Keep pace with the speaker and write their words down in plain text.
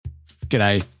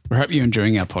G'day, we hope you're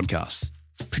enjoying our podcast.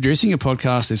 Producing a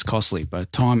podcast is costly, both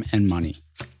time and money.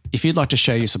 If you'd like to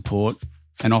show your support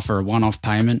and offer a one-off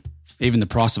payment, even the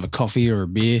price of a coffee or a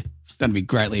beer, that'd be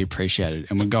greatly appreciated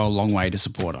and would go a long way to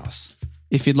support us.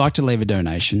 If you'd like to leave a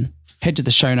donation, head to the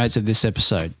show notes of this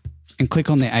episode and click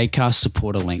on the Acast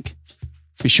supporter link.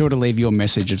 Be sure to leave your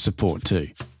message of support too.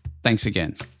 Thanks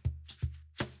again.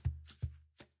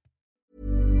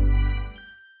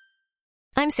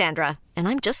 I'm Sandra, and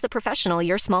I'm just the professional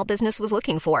your small business was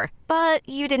looking for. But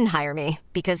you didn't hire me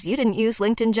because you didn't use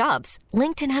LinkedIn Jobs.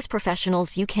 LinkedIn has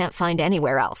professionals you can't find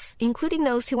anywhere else, including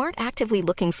those who aren't actively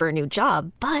looking for a new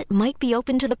job, but might be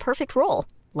open to the perfect role,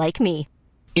 like me.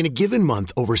 In a given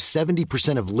month, over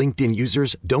 70% of LinkedIn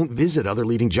users don't visit other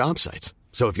leading job sites.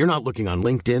 So if you're not looking on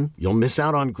LinkedIn, you'll miss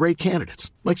out on great candidates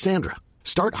like Sandra.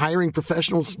 Start hiring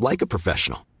professionals like a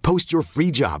professional. Post your free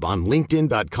job on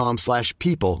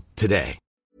linkedin.com/people today.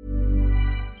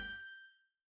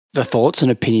 The thoughts and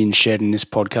opinions shared in this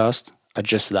podcast are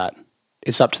just that.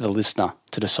 It's up to the listener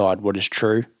to decide what is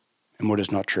true and what is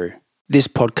not true. This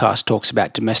podcast talks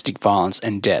about domestic violence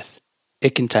and death.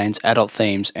 It contains adult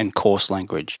themes and coarse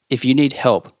language. If you need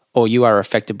help or you are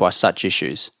affected by such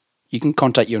issues, you can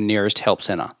contact your nearest help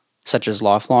centre, such as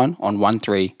Lifeline on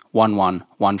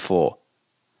 131114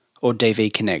 or DV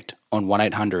Connect on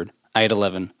 1800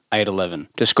 811 811.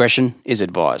 Discretion is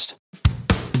advised.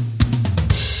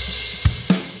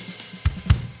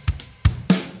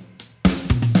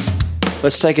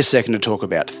 Let's take a second to talk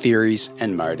about theories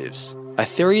and motives. A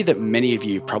theory that many of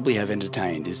you probably have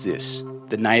entertained is this: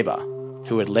 the neighbour,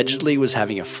 who allegedly was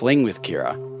having a fling with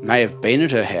Kira, may have been at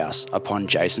her house upon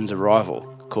Jason's arrival,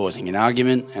 causing an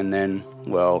argument and then,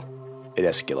 well, it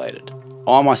escalated.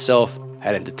 I myself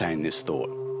had entertained this thought.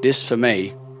 This, for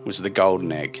me, was the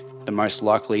golden egg, the most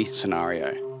likely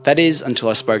scenario. That is, until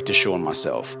I spoke to Sean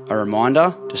myself. A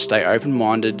reminder to stay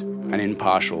open-minded and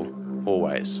impartial,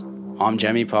 always. I'm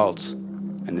Jamie Pultz,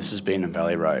 and this has been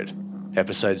Valley Road,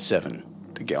 Episode 7,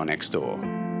 The Girl Next Door.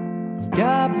 I've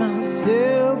got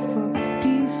myself a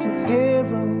piece of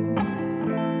heaven.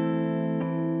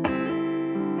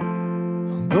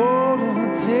 I'm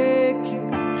gonna take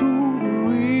you to the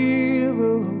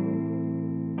river.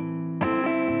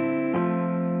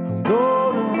 I'm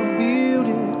gonna build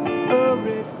it a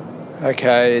river.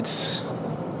 Okay, it's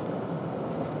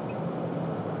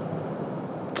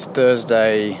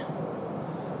Thursday,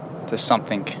 the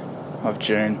something of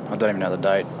June. I don't even know the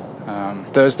date.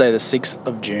 Thursday the 6th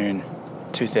of June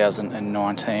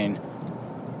 2019,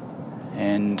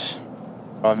 and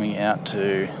driving out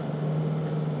to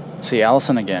see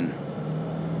Alison again.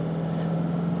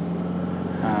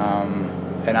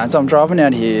 And as I'm driving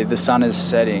out here, the sun is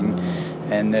setting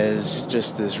and there's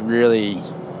just this really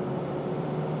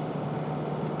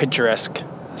picturesque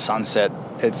sunset.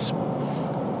 It's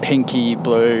pinky,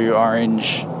 blue,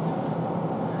 orange.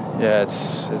 Yeah,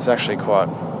 it's actually quite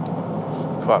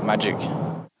magic.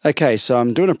 Okay, so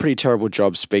I'm doing a pretty terrible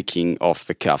job speaking off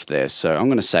the cuff there, so I'm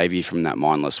going to save you from that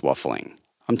mindless waffling.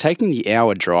 I'm taking the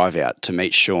hour drive out to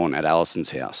meet Sean at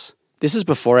Alison's house. This is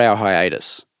before our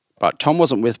hiatus, but Tom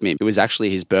wasn't with me. It was actually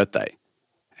his birthday,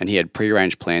 and he had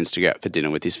pre-arranged plans to go out for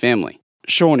dinner with his family.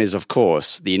 Sean is, of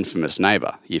course, the infamous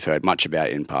neighbour you've heard much about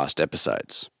in past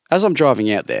episodes. As I'm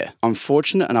driving out there, I'm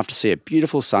fortunate enough to see a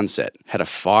beautiful sunset, had a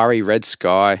fiery red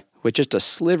sky with just a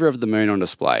sliver of the moon on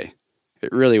display.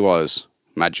 It really was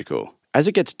magical. As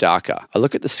it gets darker, I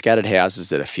look at the scattered houses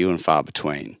that are few and far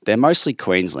between. They're mostly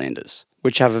Queenslanders,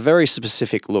 which have a very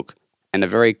specific look and are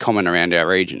very common around our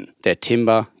region. They're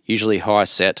timber, usually high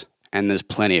set, and there's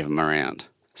plenty of them around.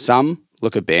 Some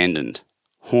look abandoned,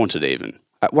 haunted even.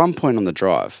 At one point on the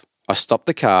drive, I stopped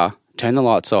the car, turned the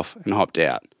lights off and hopped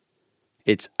out.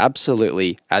 It's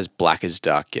absolutely as black as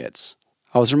dark gets.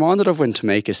 I was reminded of when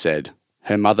Tamika said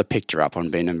her mother picked her up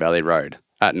on Beanham Valley Road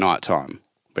at night time,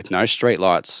 with no street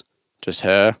lights, just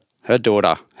her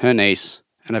daughter, her niece,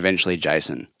 and eventually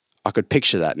Jason. I could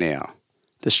picture that now.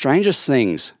 The strangest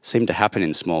things seem to happen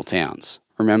in small towns.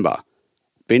 Remember,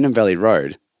 Beanham Valley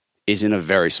Road is in a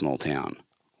very small town,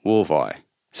 Wolvi.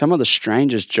 Some of the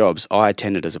strangest jobs I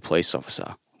attended as a police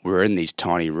officer were in these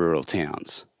tiny rural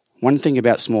towns. One thing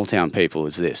about small town people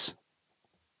is this: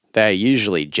 they are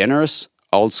usually generous,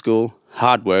 old school,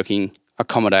 hard-working,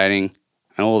 accommodating,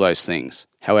 and all those things.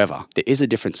 However, there is a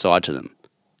different side to them.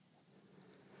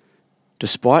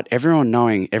 Despite everyone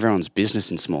knowing everyone's business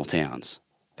in small towns,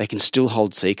 they can still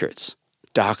hold secrets,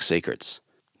 dark secrets.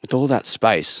 With all that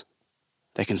space,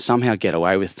 they can somehow get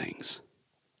away with things.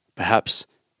 Perhaps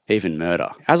even murder.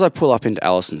 As I pull up into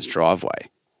Alison's driveway,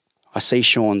 I see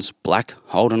Sean's black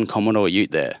Holden Commodore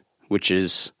ute there, which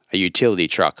is a utility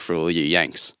truck for all you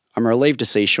Yanks. I'm I'm relieved to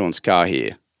see Sean's car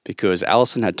here because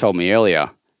Alison had told me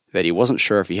earlier that he wasn't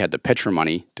sure if he had the petrol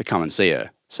money to come and see her.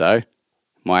 So,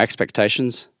 my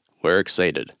expectations were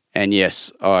exceeded. And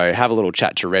yes, I have a little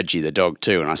chat to Reggie the dog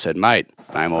too, and I said, mate,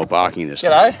 no more barking this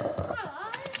time. Hello.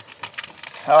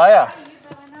 How are ya?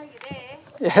 But I know you're there.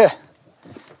 Yeah.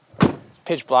 It's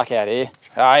pitch black out here.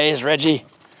 Oh, here's Reggie.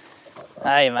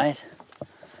 Hey, mate.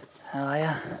 How are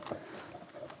ya?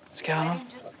 What's going Let on? him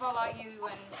just follow you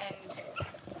and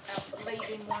leave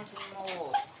him wanting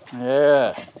more.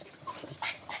 Yeah.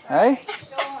 Hey,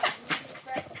 Sean, can you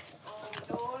crack all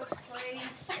doors,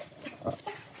 please?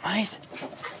 mate.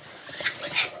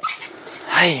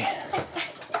 Hey.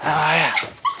 How are ya?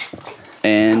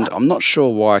 And I'm not sure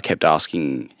why I kept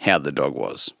asking how the dog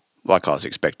was, like I was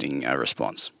expecting a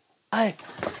response. Hey.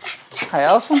 Hey,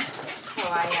 Alison. How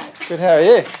are you? Good, how are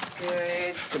you?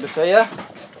 Good. Good to see ya.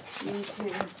 You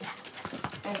too.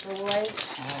 As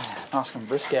always. Nice and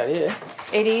brisk out here.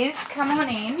 It is. Come on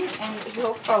in and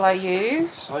he'll follow you.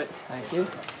 Sweet, thank you.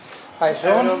 Hey,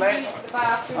 Sean. Use the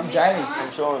bathroom I'm this Jamie. time.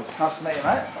 I'm Sean. Nice to meet you,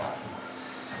 mate.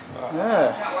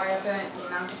 Yeah. Don't worry, I burnt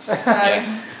dinner. So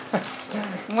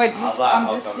I'm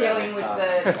just dealing with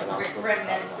the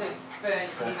remnants of burnt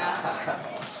dinner.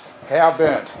 How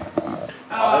burnt? It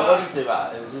wasn't too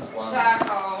bad. It was just one.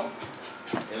 Charcoal.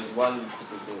 It was one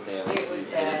particular thing. It was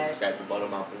it bad. didn't scrape the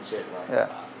bottom up and shit. Like, Yeah.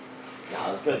 No,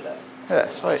 it was good though. Yeah,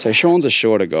 sweet. So Sean's a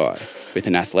shorter guy with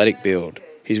an athletic build.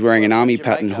 He's wearing an army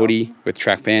pattern hoodie with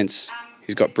track pants.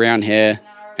 He's got brown hair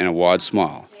and a wide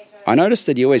smile. I noticed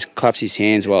that he always claps his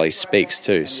hands while he speaks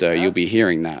too, so you'll be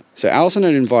hearing that. So Alison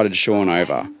had invited Sean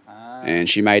over, and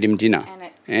she made him dinner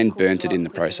and burnt it in the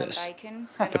process.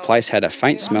 The place had a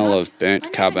faint smell of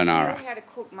burnt carbonara,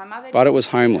 but it was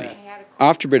homely.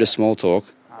 After a bit of small talk,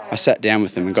 I sat down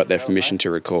with them and got their permission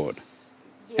to record.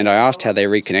 And I asked how they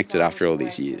reconnected after all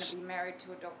these years.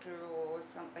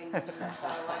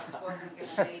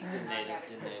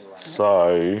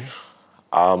 So,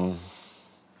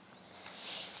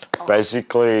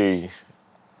 basically,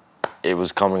 it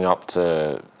was coming up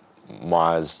to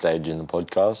my stage in the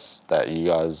podcast that you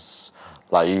guys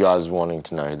wanting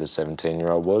to know who the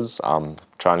 17-year-old was,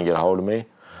 trying to get a hold of me.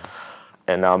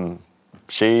 And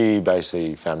she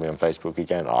basically found me on Facebook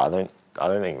again. I don't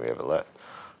think we ever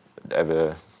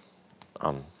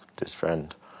this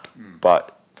friend.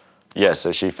 But yeah,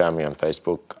 so she found me on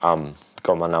Facebook,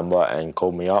 got my number and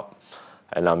called me up.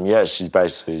 And yeah, she's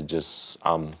basically just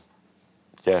told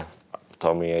me,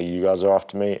 hey, you guys are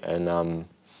after me, and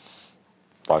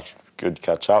like good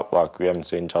catch up. Like we haven't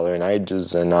seen each other in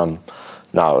ages, and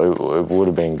no, it would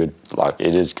have been good. Like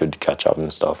it is good to catch up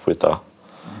and stuff with her.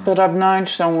 But I've known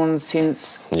Sean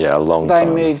since a long they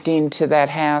time. moved into that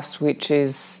house, which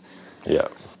is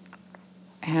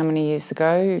how many years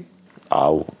ago?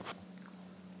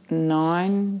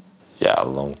 9. Yeah, a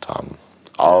long time.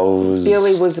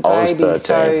 Billy was a baby,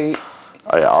 so.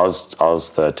 Oh yeah, I was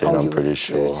 13. I'm pretty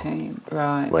sure. 13,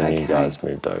 right? When you guys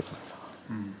moved over.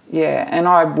 Yeah, and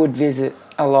I would visit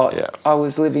a lot. Yeah. I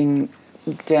was living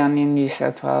down in New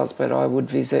South Wales, but I would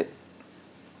visit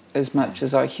as much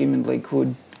as I humanly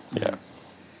could. Yeah.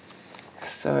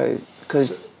 So,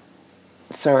 because,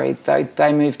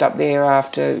 they moved up there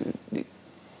after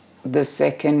the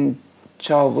second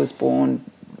child was born.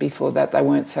 Before that, they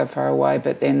weren't so far away,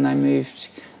 but then they moved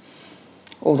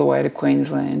all the way to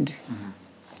Queensland. Mm-hmm.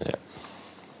 Yeah.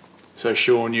 So,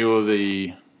 Sean, you're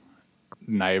the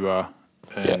neighbour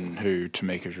and who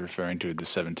Tamika's referring to, the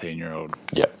 17-year-old.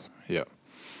 Yep. Yep.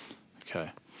 Okay.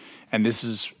 And this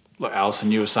is, like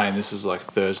Alison, you were saying this is like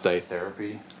Thursday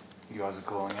therapy, you guys are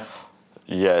calling it?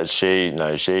 Yeah, she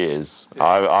is. Yeah.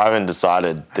 I haven't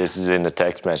decided. This is in the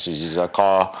text message. She's like,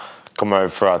 oh, come over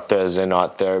for our Thursday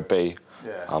night therapy.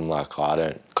 Yeah. I'm like, I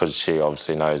don't, because she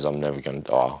obviously knows I'm never going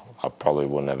to, I probably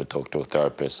will never talk to a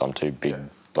therapist. I'm too big,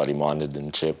 bloody minded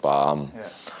and shit. But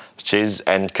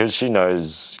and because she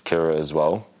knows Kira as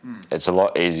well, it's a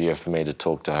lot easier for me to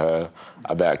talk to her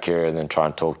about Kira than try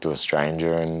and talk to a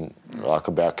stranger and like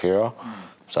about Kira.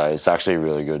 So it's actually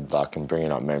really good, like in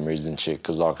bringing up memories and shit.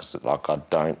 Because like I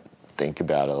don't think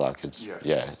about it. Like it's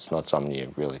it's not something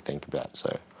you really think about.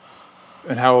 So.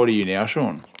 And how old are you now,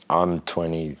 Sean? I'm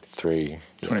 23.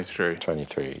 23?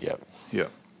 23, yep.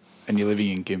 Yep. And you're living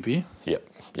in Gympie? Yep.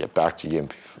 Yeah, back to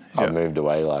Gympie. I've moved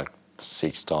away like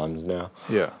 6 times now.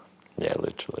 Yeah. Yeah,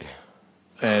 literally.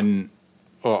 And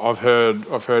well, I've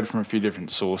heard from a few different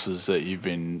sources that you've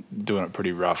been doing it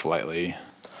pretty rough lately.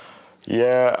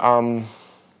 Yeah,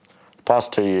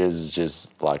 past 2 years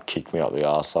just like kicked me up the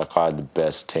arse. Like I had the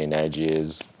best teenage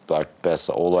years, like best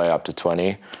all the way up to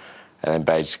 20. And then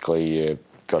basically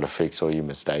got to fix all your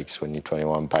mistakes when you're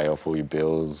 21, pay off all your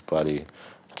bills, bloody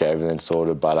get everything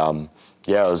sorted. But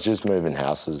yeah, it was just moving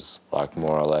houses, like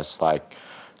more or less. Like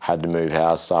had to move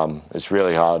house. It's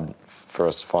really hard for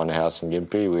us to find a house in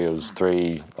Gympie. We was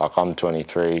 3. Like I'm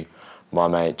 23. My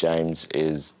mate James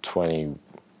is 20.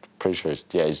 Pretty sure,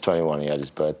 he's 21. He had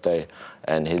his birthday,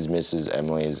 and his missus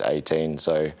Emily is 18.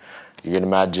 So you can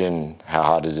imagine how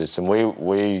hard it is. And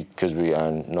we because we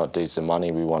earn not decent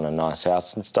money, we want a nice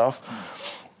house and stuff.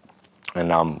 And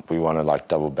we wanted like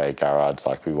double bay garage,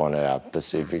 like we wanted our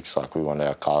Pacifics, like we wanted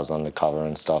our cars undercover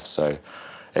and stuff. So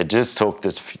it just took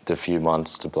the few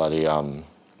months to bloody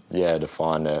to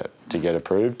find it, to get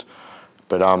approved.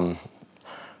 But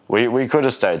we could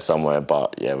have stayed somewhere,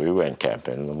 but yeah, we went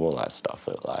camping and all that stuff.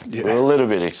 We were a little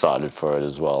bit excited for it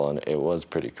as well, and it was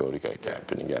pretty cool to go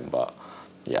camping again. But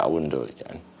yeah, I wouldn't do it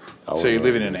again. So you're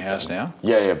living in a house now?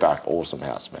 Yeah, back. Awesome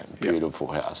house, man. Beautiful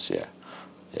house, yeah.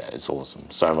 Yeah, it's awesome.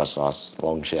 So much nice,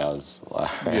 long showers.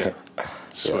 Yeah.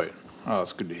 Sweet. Oh,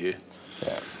 that's good to hear.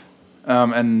 Yeah.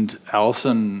 And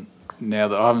Alison, now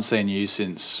that I haven't seen you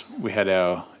since we had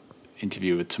our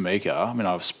interview with Tamika, I mean,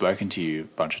 I've spoken to you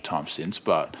a bunch of times since,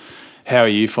 but how are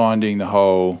you finding the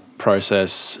whole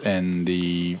process and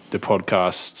the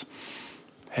podcast?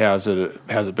 How's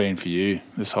it been for you,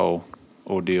 this whole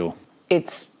ordeal?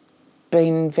 It's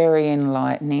been very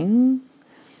enlightening.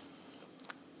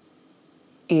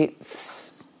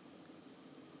 It's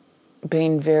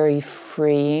been very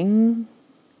freeing.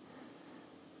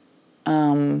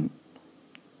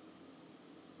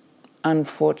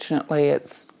 Unfortunately,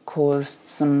 it's caused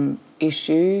some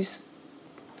issues,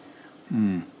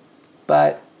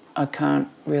 but I can't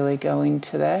really go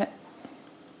into that.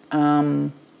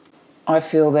 I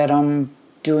feel that I'm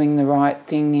doing the right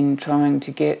thing in trying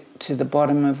to get to the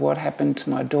bottom of what happened to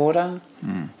my daughter.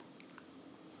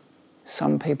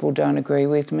 Some people don't agree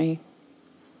with me.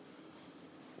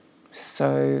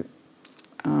 So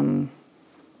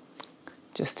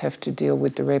just have to deal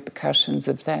with the repercussions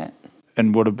of that.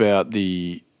 And what about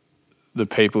the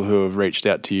people who have reached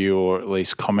out to you or at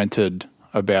least commented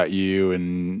about you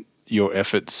and your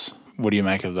efforts? What do you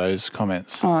make of those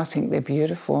comments? Oh, I think they're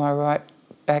beautiful. I write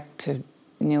back to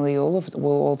nearly all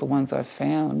the ones I've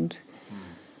found.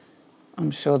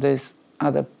 I'm sure there's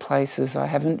other places I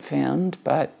haven't found,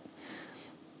 but,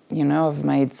 you know, I've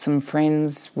made some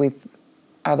friends with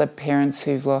other parents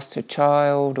who've lost a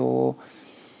child or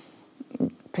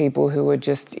people who are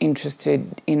just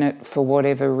interested in it for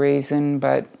whatever reason,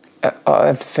 but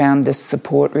I've found this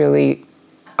support really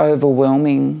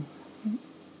overwhelming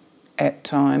at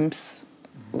times,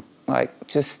 like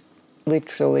just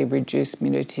literally reduced me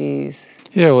to tears.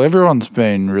 Yeah, well, everyone's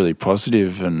been really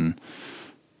positive and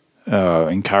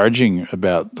encouraging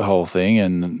about the whole thing,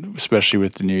 and especially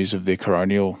with the news of the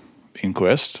coronial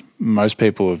inquest. Most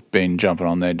people have been jumping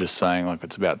on there just saying, like,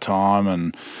 it's about time,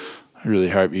 and I really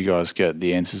hope you guys get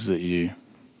the answers that you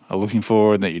are looking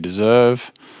for and that you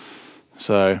deserve.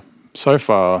 So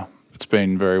far, it's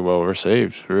been very well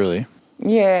received, really.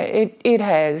 Yeah, it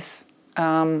has,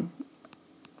 in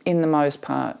the most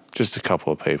part. Just a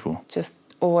couple of people. Just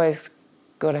always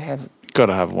got to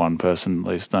have one person at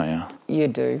least, don't you? You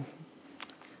do.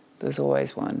 There's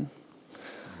always one,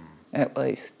 at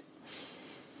least.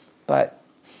 But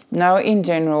no, in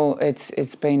general,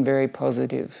 it's been very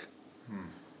positive.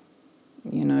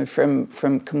 You know, from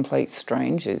complete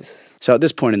strangers. So at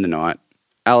this point in the night,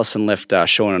 Alison left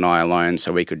Sean and I alone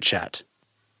so we could chat.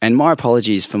 And my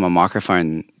apologies for my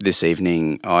microphone this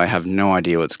evening. I have no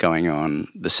idea what's going on.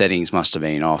 The settings must have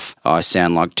been off. I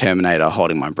sound like Terminator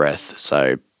holding my breath,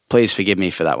 so please forgive me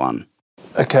for that one.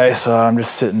 Okay, so I'm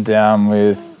just sitting down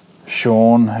with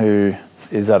Sean, who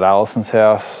is at Alison's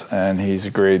house, and he's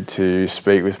agreed to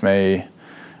speak with me.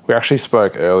 We actually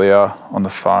spoke earlier on the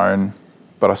phone,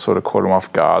 but I sort of caught him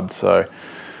off guard, so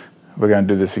we're going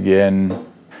to do this again.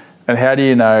 And how do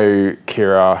you know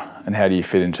Kira, and how do you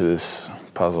fit into this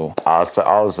puzzle? So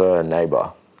I was a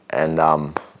neighbour, and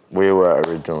we were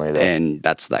originally there. And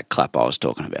that's that clap I was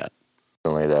talking about.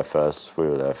 Originally there first. We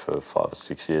were there for 5 or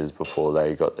 6 years before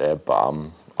they got there. But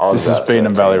I was. This is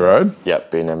Beenham Valley Road? Yep,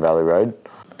 Beenham Valley Road.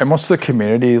 And what's the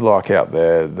community like out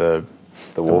there? The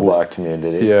Wolvari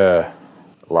community. Yeah.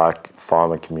 Like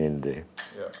farmer community.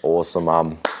 Yeah.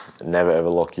 Awesome. Never ever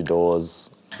lock your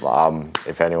doors.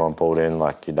 If anyone pulled in,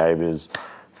 like your neighbours,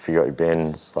 if you got your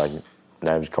bins, like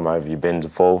neighbours come over, your bins are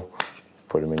full,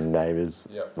 put them in your neighbours.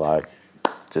 Yep. Like,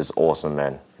 just awesome,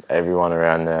 man. Everyone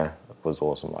around there was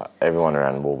awesome. Like, everyone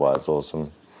around Wolvari is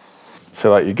awesome.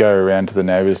 So, like, you go around to the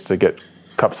neighbours to get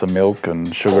cups of milk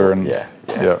and sugar and... Yeah.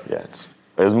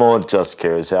 It was more just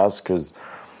Kira's house because,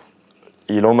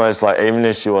 you'd almost like, even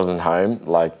if she wasn't home,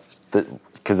 like,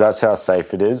 because that's how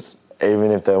safe it is.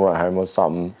 Even if they weren't home or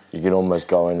something, you can almost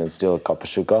go in and steal a cup of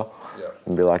sugar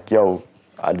and be like, yo,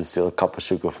 I had to steal a cup of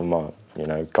sugar for my, you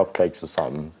know, cupcakes or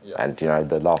something. And, you know,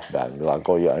 they'd laugh about it and be like,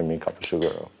 oh, you owe me a cup of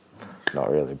sugar.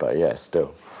 Not really, but yeah,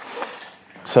 still.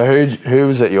 So who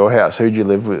was at your house? Who'd you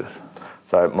live with?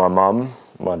 So my mum,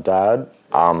 my dad,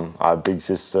 our big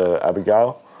sister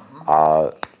Abigail,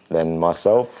 then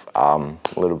myself,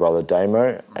 little brother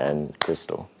Damo, and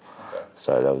Crystal.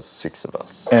 So there was 6 of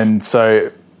us. And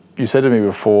so you said to me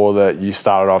before that you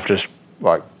started off just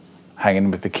like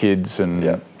hanging with the kids and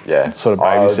sort of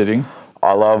babysitting.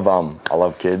 I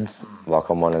love kids. Like,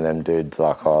 I'm one of them dudes.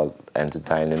 Like, I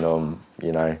entertaining them.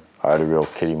 You know, I had a real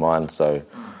kiddie mind, so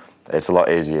it's a lot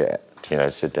easier, you know,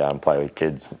 sit down and play with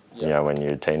kids. You know, when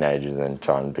you're a teenager than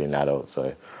trying to be an adult.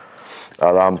 So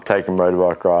I'd take a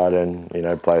motorbike ride and, you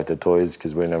know, play with the toys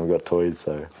because we never got toys.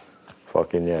 So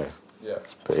fucking yeah.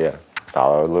 But yeah,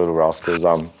 our little rascals.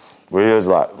 We always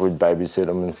we'd babysit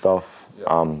them and stuff.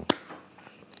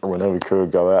 Whenever Kira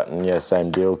would go out, and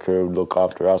same deal. Kira would look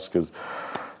after us because,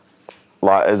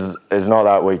 like, it's not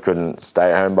that we couldn't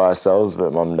stay at home by ourselves,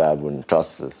 but Mum and Dad wouldn't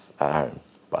trust us at home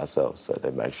by ourselves, so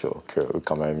they'd make sure Kira would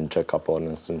come home and check up on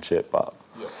us and shit. But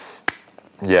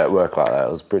yeah, it worked like that. It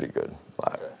was pretty good.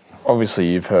 Like, obviously,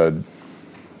 you've heard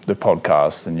the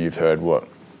podcast and you've heard what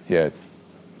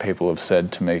people have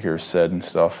said, Tamika has said and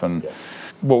stuff. And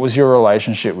what was your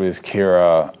relationship with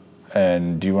Kira?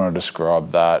 And do you want to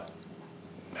describe that,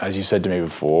 as you said to me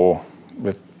before,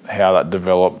 with how that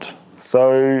developed?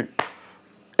 So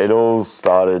it all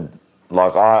started,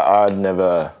 like, I'd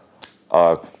never,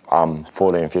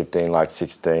 14, 15, like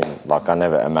 16, like, I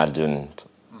never imagined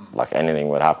like anything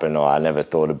would happen, or I never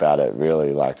thought about it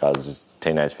really. Like, I was just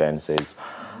teenage fantasies.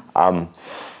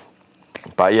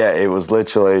 But yeah, it was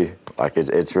literally, like,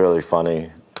 it's really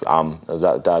funny. It was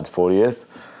at Dad's 40th,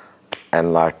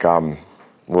 and like,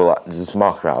 we're like just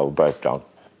mucking around. We're both drunk,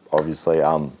 obviously.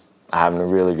 Having a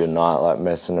really good night, like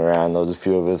messing around. There was a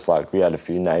few of us, like, we had a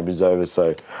few neighbours over,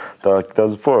 so there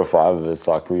was 4 or 5 of us,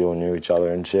 like, we all knew each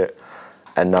other and shit.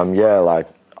 And like,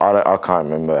 I can't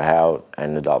remember how it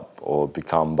ended up or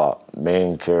become, but me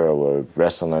and Kira were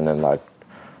wrestling and like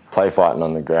play fighting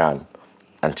on the ground,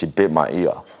 and she bit my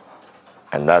ear,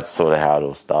 and that's sort of how it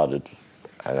all started.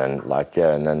 And then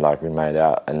like we made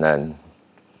out, and then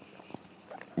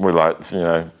we, like, you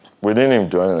know, we didn't even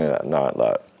do anything that night.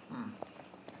 Like,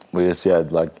 we just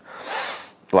had like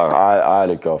I had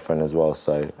a girlfriend as well,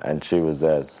 so, and she was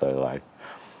there, so like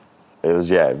it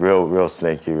was real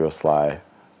sneaky, real sly.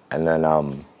 And then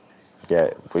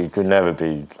we could never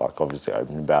be like obviously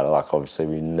open about it. Like, obviously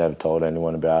we never told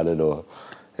anyone about it, or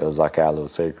it was like our little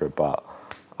secret. But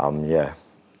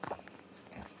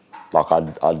like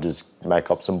I'd just make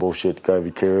up some bullshit to go over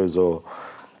Kira's, or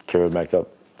Kira would make up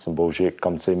some bullshit,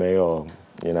 come see me, or,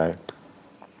 you know.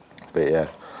 But yeah,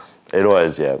 it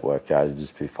always worked out. It'd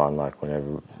just be fun, like,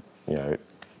 whenever, you know,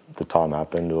 the time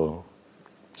happened or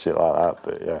shit like that.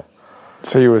 But yeah.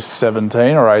 So you were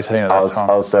 17 or 18 at that time?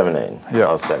 I was 17. Yeah.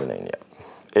 I was 17, yeah.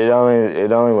 It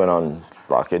only went on,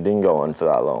 like, it didn't go on for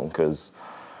that long, because,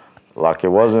 like,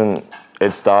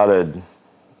 it started,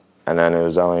 and then it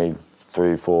was only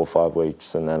 3, 4, 5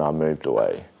 weeks, and then I moved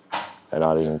away, and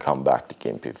I didn't come back to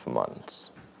Gympie for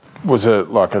months. Was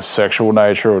it like a sexual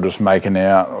nature, or just making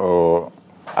out, or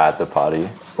at the party,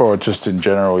 or just in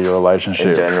general your relationship?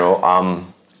 In general,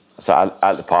 so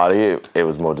at the party it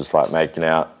was more just like making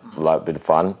out, like a bit of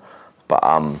fun, but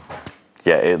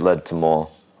it led to more.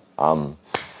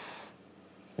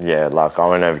 Like, I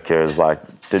went over Kira's,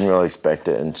 like, didn't really expect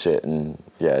it and shit, and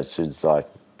she's like,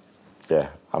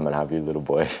 I'm gonna have you, little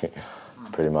boy,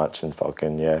 pretty much, and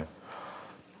fucking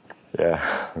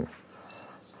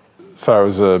So it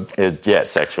was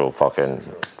sexual fucking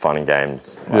fun and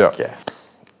games. Like, yeah.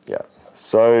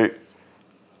 So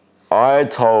I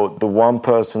told, the one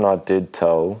person I did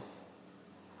tell,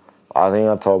 I think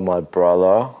I told my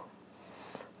brother,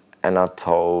 and I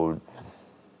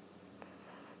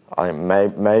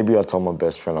think maybe I told my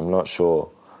best friend, I'm not sure.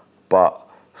 But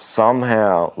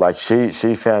somehow, like, she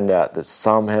found out that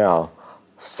somehow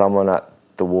someone at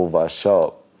the Woolworths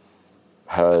shop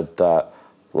heard that,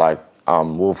 like,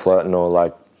 we were flirting, or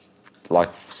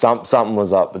like something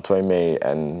was up between me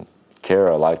and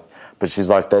Kira, like, but she's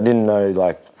like, they didn't know,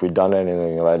 like, we'd done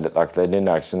anything, like, they didn't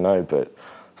actually know, but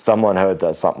someone heard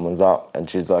that something was up, and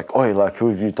she's like, oi, like, who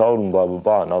have you told him, blah, blah,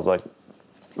 blah, and I was like,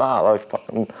 nah, like,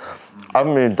 fucking, I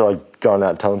haven't been, like, going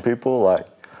out telling people, like,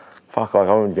 fuck, like,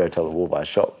 I wouldn't go tell the Woolworths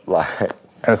shop, like.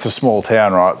 And it's a small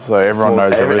town, right, so everyone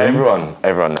knows everything?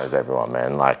 Everyone knows everyone,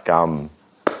 man, like,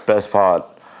 best part,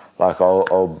 like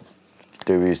I'll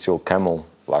do his your Camel,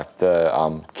 like the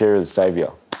Kira's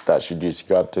saviour that she used to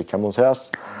go up to Camel's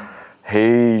house.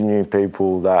 He knew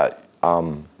people that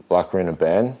like were in a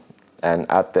band, and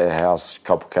at their house, a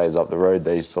couple k's up the road,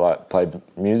 they used to like play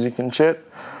music and shit.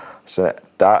 So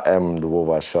that and the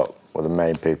Wolf shop were the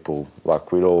main people.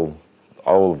 Like all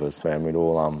of us, man, we'd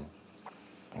all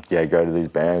go to these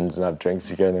bands and have drinks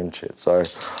together and shit. So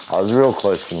I was a real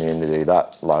close community,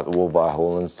 that like the Wolf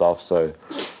Hall and stuff. So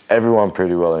everyone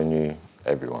pretty well knew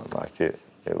everyone. Like it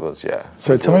was, yeah.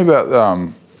 So tell me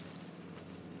about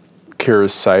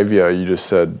Kira's saviour. You just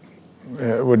said,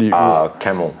 what do you?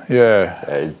 Camel.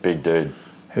 Yeah. He's a big dude.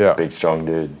 Yeah. Big strong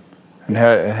dude. And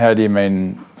how do you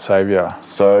mean saviour?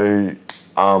 So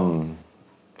I'm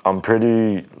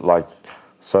pretty like,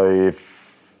 so if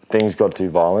things got too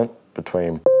violent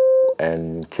between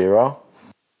and Kira.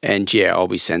 And yeah, I'll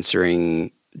be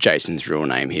censoring Jason's real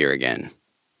name here again.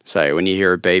 So when you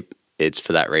hear a beep, it's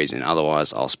for that reason.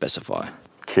 Otherwise, I'll specify.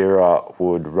 Kira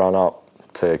would run up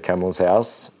to Camel's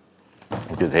house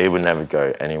because he would never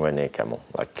go anywhere near Camel.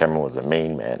 Like, Camel was a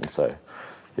mean man, so,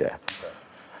 yeah.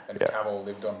 Okay. And Camel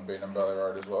lived on Beanham Valley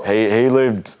Road as well? He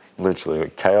lived literally a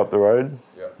K up the road,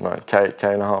 like K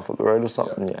and a half up the road or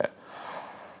something, yeah.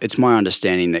 It's my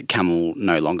understanding that Camel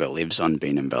no longer lives on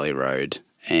Beanham Valley Road,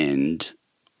 and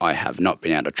I have not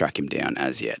been able to track him down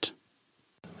as yet.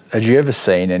 Had you ever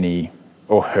seen any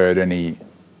or heard any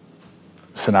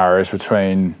scenarios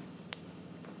between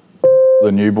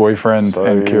the new boyfriend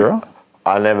and Kira?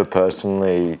 I never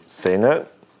personally seen it.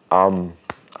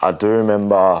 I do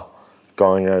remember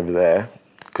going over there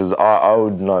because I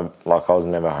would know, like, I was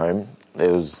never home. It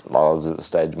was like I was at the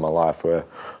stage of my life where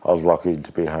I was lucky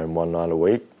to be home one night a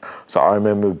week. So I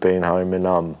remember being home and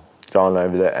going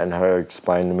over there and her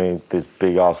explained to me this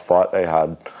big ass fight they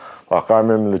had. Like, I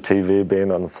remember the TV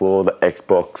being on the floor, the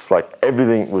Xbox, like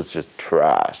everything was just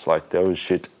trash. Like, there was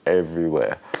shit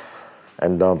everywhere.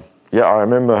 And yeah, I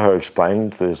remember her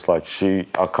explaining this, like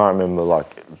I can't remember,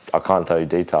 like, I can't tell you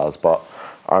details, but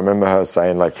I remember her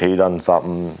saying, like, he done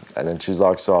something, and then she's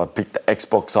like, so I picked the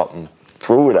Xbox up and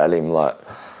threw it at him, like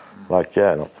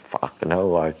yeah, not fucking hell,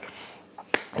 like,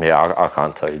 yeah, I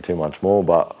can't tell you too much more,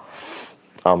 but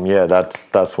yeah,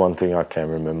 that's one thing I can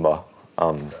remember.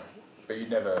 But you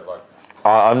never, like...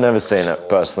 I've never seen it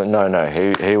personally. No,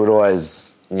 he would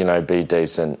always, you know, be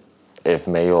decent if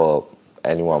me or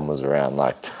anyone was around.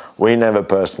 Like, we never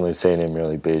personally seen him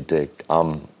really be a dick.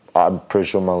 I'm pretty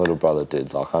sure my little brother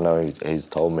did. Like, I know he's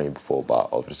told me before, but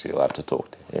obviously you'll have to talk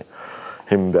to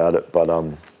him about it. But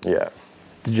yeah.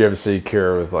 Did you ever see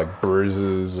Kira with like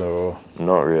bruises or?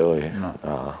 Not really.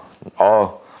 No.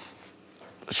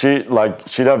 She'd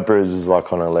have bruises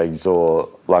like on her legs or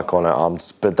like on her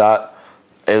arms, but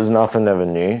it was nothing ever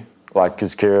new. Like,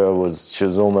 because Kira she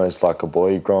was almost like a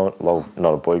boy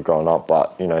not a boy growing up,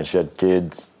 but, you know, she had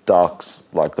kids, ducks,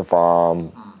 like the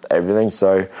farm, everything.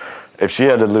 So if she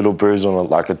had a little bruise on it,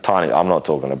 like a tiny, I'm not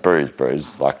talking a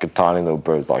bruise, like a tiny little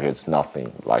bruise, like it's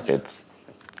nothing. Like, it's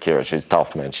Kira, she's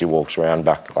tough, man. She walks around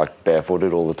back like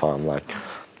barefooted all the time. Like,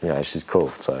 you know, she's cool.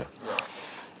 So,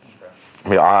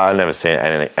 yeah, I've never seen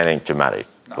anything dramatic.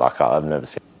 No. Like, I've never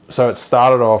seen. So it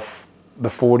started off the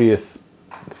 40th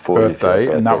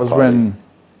birthday, and that was party. when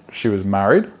she was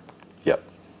married? Yep.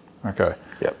 Okay.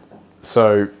 Yep.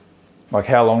 So, like,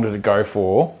 how long did it go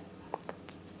for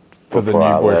the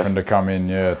new boyfriend to come in?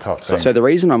 Yeah, top thing. So the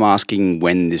reason I'm asking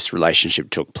when this relationship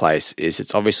took place is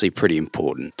it's obviously pretty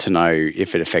important to know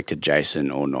if it affected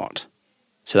Jason or not.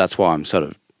 So that's why I'm sort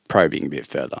of probing a bit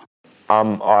further.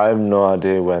 I have no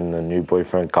idea when the new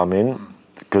boyfriend come in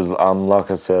because,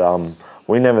 like I said,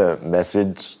 we never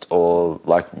messaged or,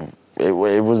 like, it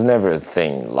was never a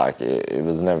thing. Like, it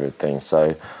was never a thing.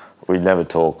 So we'd never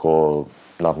talk or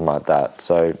nothing like that.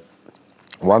 So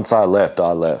once I left.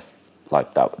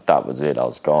 Like, that was it. I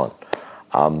was gone.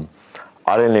 I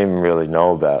didn't even really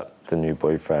know about the new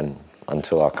boyfriend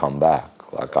until I come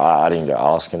back. Like, I didn't go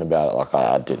asking about it. Like,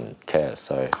 I didn't care.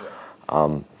 So,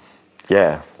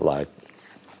 yeah,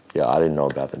 I didn't know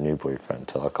about the new boyfriend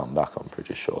until I come back, I'm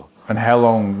pretty sure. And how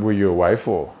long were you away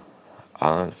for?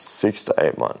 6 to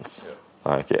 8 months.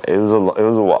 Like, yeah, it was a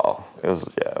while. It was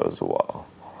a while.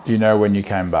 Do you know when you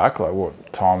came back? Like,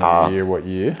 what time of the year, what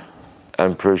year?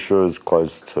 I'm pretty sure it was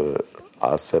close to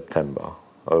September.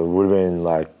 It would have been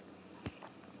like,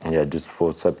 yeah, just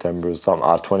before September or something.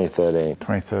 2013.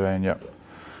 2013, yep.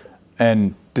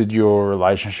 And did your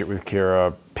relationship with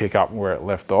Kira pick up where it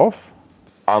left off?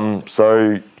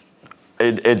 So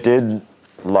it did,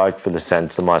 like, for the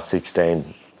sense of my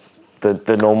 16,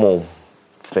 the normal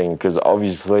thing, because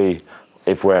obviously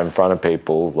if we're in front of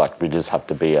people, like we just have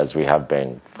to be as we have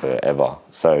been forever.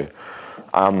 So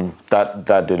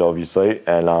that did obviously,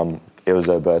 and it was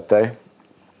her birthday.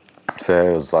 So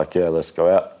it was like, yeah, let's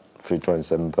go out for your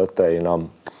 27th birthday, and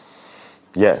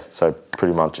yeah, so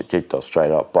pretty much it kicked off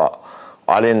straight up. But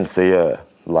I didn't see her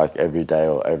like every day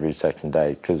or every second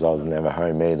day because I was never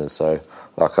home either. So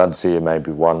like I'd see her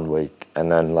maybe 1 week,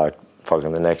 and then like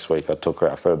fucking the next week I took her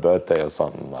out for her birthday or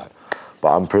something like.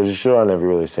 But I'm pretty sure I never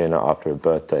really seen her after her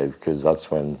birthday because that's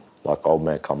when like old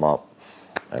mate come up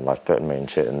and like threatened me and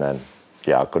shit, and then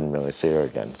yeah, I couldn't really see her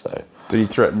again. So did he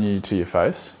threaten you to your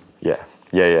face? Yeah.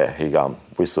 He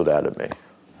whistled out at me.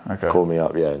 Okay. Called me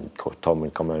up, and told me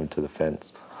to come over to the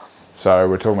fence. So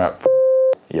we're talking about.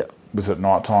 Yeah. Was it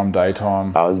nighttime,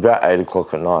 daytime? It was about 8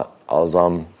 o'clock at night. I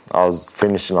was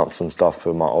finishing up some stuff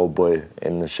for my old boy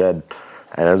in the shed,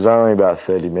 and it was only about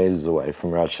 30 metres away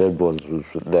from where our shed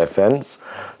was their fence,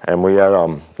 and we had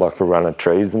like a run of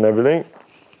trees and everything.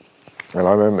 And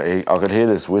I remember I could hear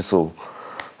this whistle,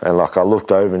 and like I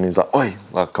looked over and he's like, "Oi,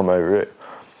 like come over here."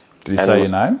 Did he say your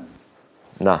name?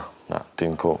 No,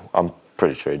 didn't call. I'm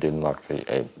pretty sure he didn't. Like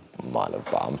he might have,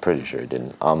 but I'm pretty sure he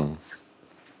didn't.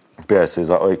 But yeah, so he's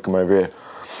like, "Oi, come over here."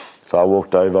 So I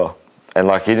walked over, and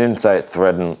like he didn't say it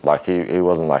threatened. Like he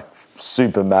wasn't like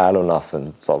super mad or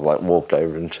nothing. So I like walked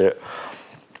over and shit.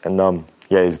 And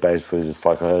yeah, he's basically just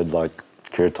like, I heard like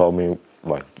Kira told me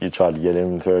like you tried to get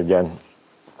him through again.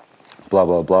 Blah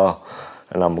blah blah.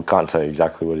 And I can't tell you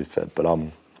exactly what he said, but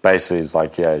basically he's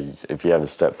like, yeah, if you ever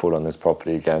step foot on this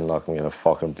property again, like I'm gonna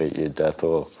fucking beat you to death.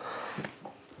 Or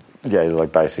yeah, he's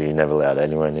like basically he never allowed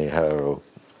anyone near her or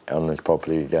on this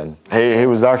property again. He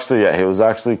was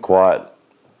actually quite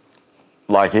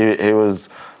like he was,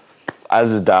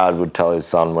 as a dad would tell his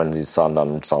son when his son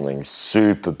done something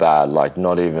super bad, like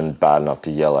not even bad enough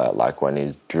to yell at, like when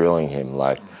he's drilling him,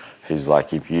 like he's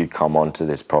like, if you come onto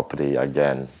this property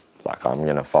again, like I'm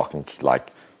gonna fucking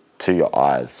like to your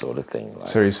eyes sort of thing. Like,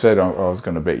 so he said I was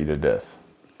gonna beat you to death.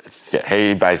 Yeah,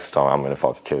 he based on I'm gonna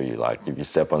fucking kill you. Like if you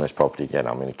step on this property again,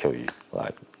 I'm gonna kill you.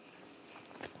 Like,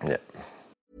 yeah.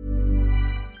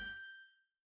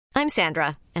 I'm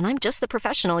Sandra, and I'm just the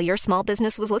professional your small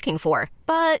business was looking for.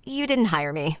 But you didn't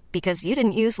hire me because you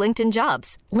didn't use LinkedIn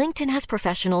Jobs. LinkedIn has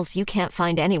professionals you can't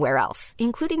find anywhere else,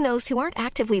 including those who aren't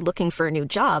actively looking for a new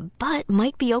job, but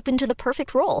might be open to the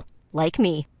perfect role, like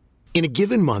me. In a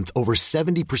given month, over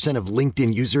 70% of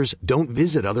LinkedIn users don't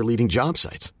visit other leading job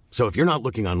sites. So if you're not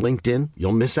looking on LinkedIn,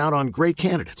 you'll miss out on great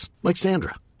candidates like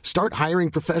Sandra. Start hiring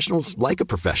professionals like a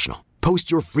professional. Post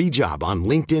your free job on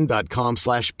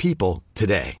linkedin.com/people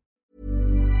today.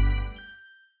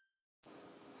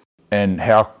 And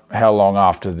how long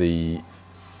after the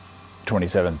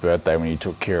 27th birthday when you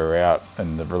took Kira out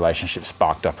and the relationship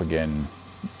sparked up again?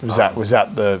 Was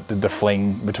that the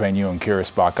fling between you and Kira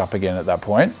spark up again at that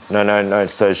point? No.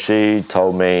 So she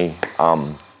told me,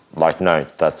 like, no,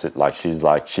 that's it. Like,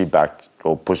 she backed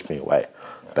or pushed me away,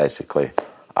 basically.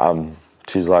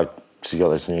 She's like, she got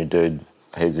this new dude.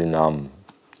 He's in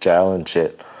jail and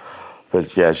shit.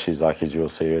 But yeah, she's like, he's real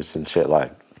serious and shit.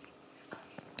 Like,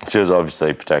 she was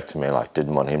obviously protecting me. Like,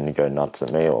 didn't want him to go nuts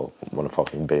at me or want to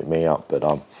fucking beat me up. But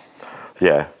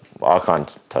yeah, I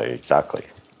can't tell you exactly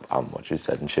what she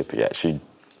said and shit. But yeah, she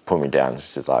put me down.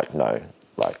 She's like, no,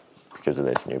 like because of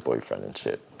this new boyfriend and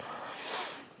shit.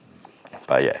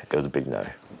 But yeah, it was a big no.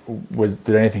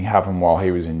 Did anything happen while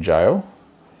he was in jail?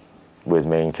 With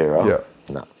me and Kira? Yeah.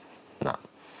 No.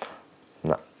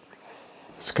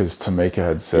 It's because Tamika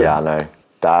had said... Yeah, I know.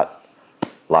 That,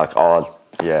 like,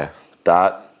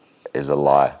 that is a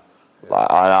lie. Like,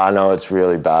 I know it's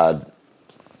really bad,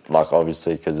 like,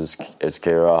 obviously, because it's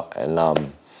Kira, and,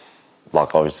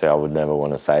 like, obviously I would never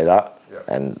want to say that. Yeah.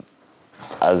 And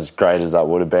as great as that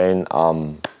would have been,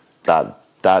 that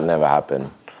never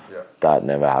happened. Yeah. That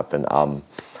never happened.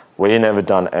 We never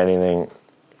done anything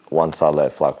once I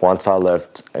left. Like, once I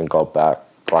left and got back,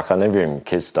 like, I never even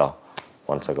kissed her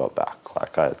once I got back.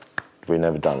 Like, we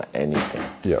never done anything.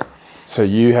 Yeah. So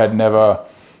you had never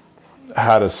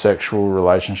had a sexual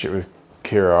relationship with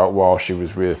Kira while she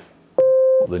was with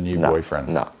the new boyfriend?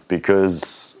 No,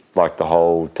 because, like, the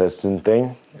whole testing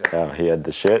thing, he had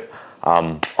the shit. I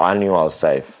knew I was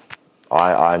safe.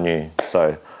 I knew.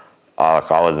 So, I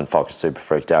wasn't fucking super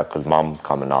freaked out because Mum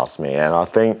come and asked me, and I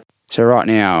think... So right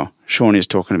now, Sean is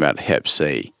talking about Hep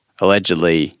C.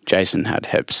 Allegedly, Jason had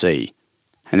Hep C,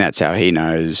 and that's how he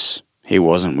knows he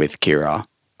wasn't with Kira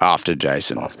after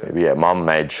Jason. Yeah, Mum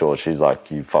made sure. She's like,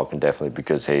 you fucking definitely,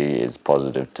 because he is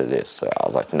positive to this. So I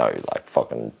was like, no, like,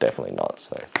 fucking definitely not.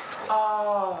 So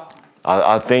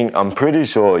I think, I'm pretty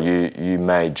sure you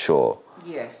made sure.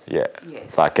 Yes. Yeah.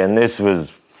 Yes. Like, and this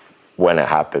was when it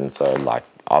happened. So like,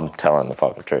 I'm telling the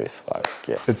fucking truth. Like,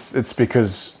 yeah. It's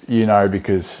because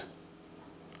because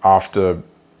after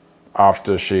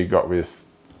she got with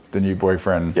the new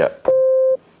boyfriend,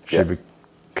 she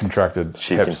contracted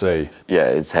Hep C. Yeah,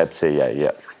 it's Hep C.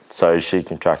 Yeah. So she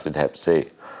contracted Hep C.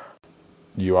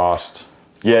 You asked.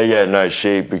 Yeah. No,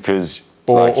 because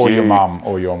or your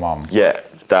mum. Yeah.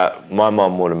 That my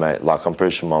mum would have made, like, I'm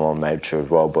pretty sure my mum made sure as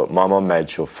well, but my mum made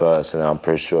sure first, and then I'm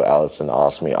pretty sure Alison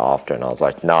asked me after, and I was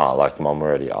like, nah, like, mum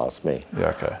already asked me. Yeah,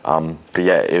 okay. But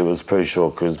yeah, it was pretty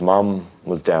sure, because mum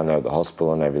was down there at the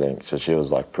hospital and everything, so she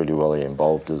was, like, pretty well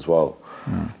involved as well.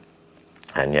 Mm.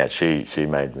 And yeah, she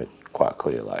made it quite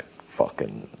clear, like,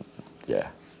 fucking, yeah.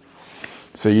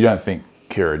 So you don't think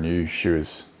Kira knew she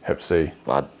was Hep C?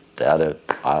 I doubt it.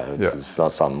 It's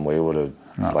not something we would have.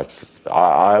 No. Like,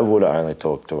 I would have only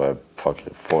talked to her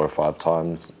fucking 4 or 5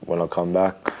 times when I come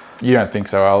back. You don't think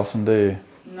so, Alison, do you?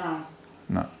 No.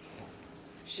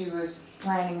 She was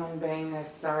planning on being a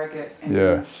surrogate,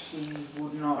 and she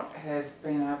would not have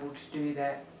been able to do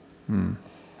that. Mm.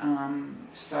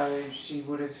 So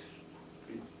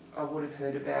I would have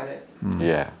heard about it. Mm.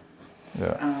 Yeah.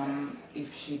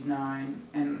 If she'd known,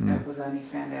 and it was only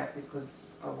found out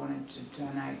because I wanted to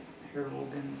donate her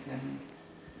organs and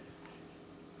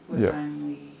was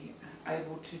only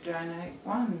able to donate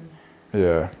one.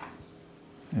 Yeah.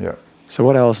 So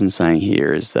what Alison's saying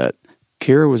here is that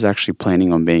Kira was actually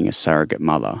planning on being a surrogate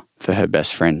mother for her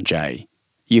best friend Jay.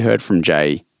 You heard from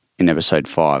Jay in episode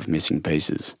 5, Missing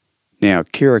Pieces. Now,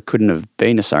 Kira couldn't have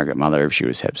been a surrogate mother if she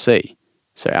was Hep C,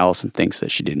 so Alison thinks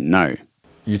that she didn't know.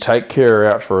 You take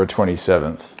Kira out for her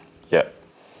 27th. Yeah.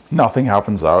 Nothing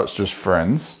happens though, it's just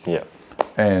friends. Yeah.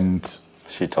 And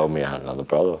she told me I had another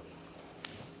brother.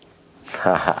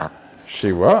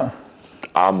 She what?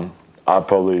 I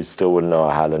probably still wouldn't know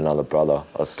I had another brother,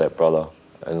 a step brother,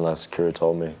 unless Kira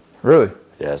told me. Really?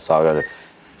 Yeah, so I got a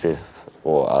 5th,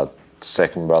 or a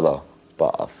 2nd brother,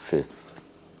 but a 5th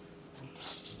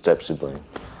step sibling.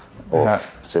 Or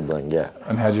sibling, yeah.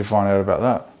 And how'd you find out about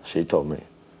that? She told me.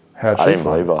 I didn't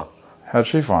believe her. How'd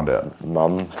she find out?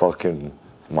 Mum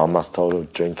must told her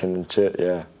drinking and shit,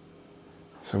 yeah.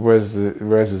 So where's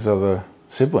his other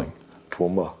sibling?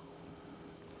 Toowoomba.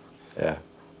 Yeah.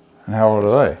 And how old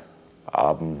are they?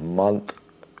 A month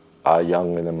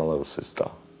younger than my little sister.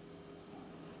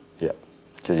 Yeah.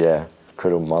 Because, my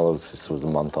little sister was a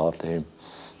month after him.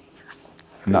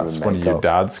 And that's one of your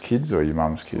dad's kids or your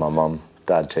mum's kids? My mum.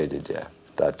 Dad cheated, yeah.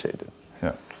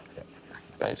 Yeah.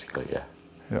 Basically, yeah.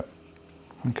 Yeah.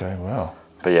 Okay, wow.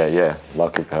 But yeah,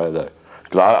 lucky for her though.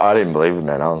 Because I didn't believe it,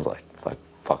 man. I was like,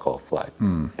 fuck off,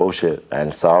 bullshit.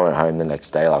 And so I went home the next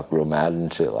day, like, real mad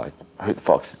and shit, like, who the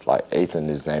fuck's is, like, Ethan,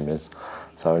 his name is.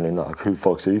 So I went in, like, who the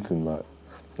fuck's Ethan, like.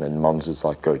 And then mum's just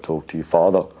like, go talk to your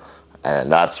father.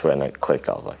 And that's when it clicked.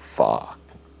 I was like, fuck.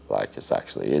 Like, it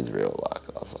actually is real. Like,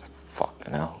 I was like,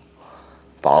 fucking hell.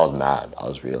 But I was mad. I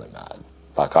was really mad.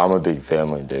 Like, I'm a big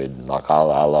family dude. Like, I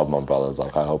love my brothers.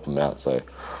 Like, I help them out. So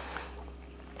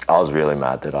I was really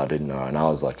mad that I didn't know. And I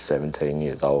was, like, 17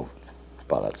 years old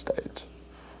by that stage.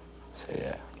 So,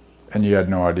 yeah. And you had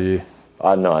no idea?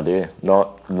 I had no idea.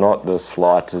 Not the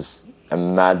slightest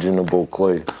imaginable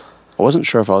clue. I wasn't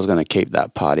sure if I was going to keep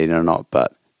that part in or not,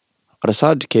 but I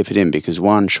decided to keep it in because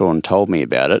 1, Sean told me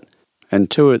about it, and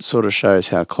 2, it sort of shows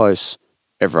how close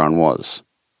everyone was.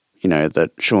 You know,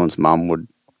 that Sean's mum would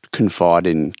confide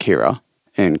in Kira,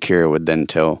 and Kira would then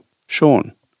tell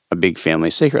Sean a big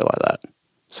family secret like that.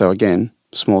 So again,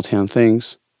 small town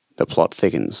things, the plot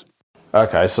thickens.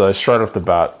 Okay, so straight off the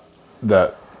bat,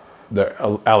 that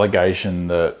the allegation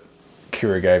that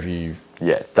Kira gave you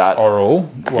that oral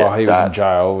while he was in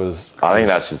jail was... I think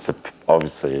that's just,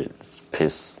 obviously, it's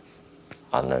piss.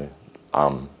 I don't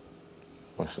know.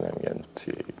 What's the name again?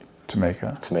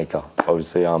 Tamika.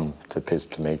 Obviously, to piss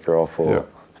Tamika off or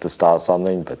to start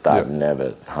something, but that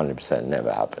never, 100%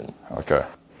 never happened. Okay.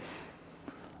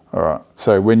 All right.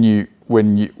 So when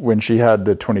she had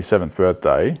the 27th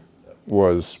birthday,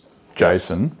 was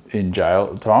Jason in jail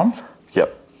at the time?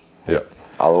 Yep.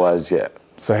 Otherwise, yeah.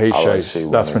 So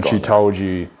that's when she told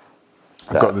you,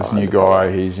 I've got this new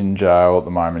guy, he's in jail at the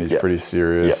moment, he's pretty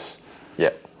serious.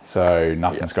 Yep. So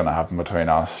nothing's going to happen between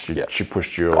us. She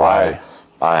pushed you away.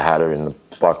 I had her in the,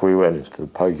 like, we went into the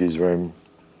pokies room,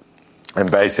 and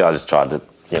basically I just tried to,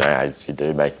 you know, as you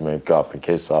do, make a move, go up and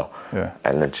kiss her. Yeah.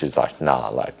 And then she's like, nah,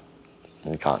 like,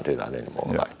 you can't do that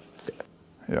anymore.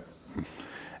 Yeah.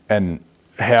 And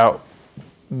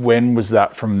when was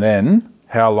that from then?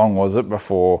 How long was it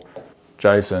before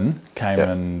Jason came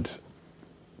and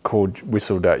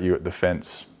whistled at you at the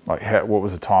fence? Like, what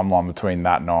was the timeline between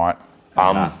that night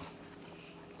and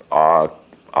that?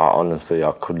 honestly,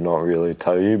 I could not really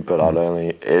tell you, but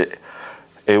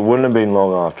it wouldn't have been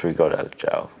long after he got out of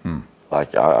jail.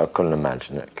 Like, I couldn't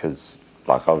imagine it because,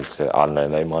 like, obviously, I don't know,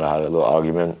 they might have had a little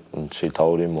argument and she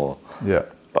told him or... Yeah.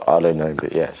 But I don't know,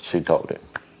 but yeah, she told him.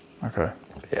 Okay.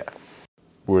 Yeah.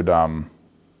 Would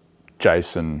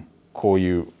Jason call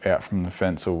you out from the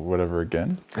fence or whatever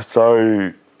again?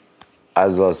 So,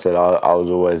 as I said, I was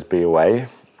always be away.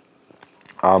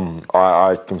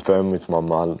 I confirmed with my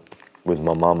mum.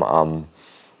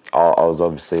 I was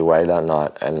obviously away that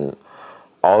night, and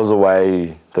I was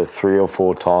away the 3 or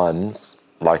 4 times.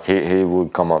 Like he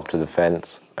would come up to the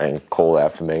fence and call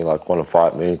out for me, like want to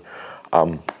fight me.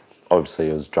 Obviously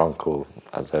he was drunk, or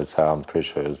as I'd say, I'm pretty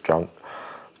sure he was drunk.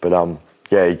 But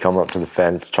yeah, he'd come up to the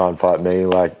fence, try and fight me,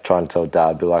 like try and tell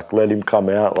Dad, be like, let him come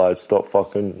out, like stop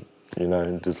fucking, you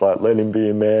know, just like let him be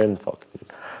a man, fucking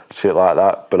shit like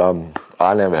that. But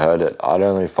I never heard it. I'd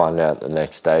only find out the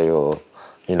next day, or,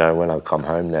 you know, when I'd come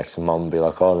home next, and Mum would be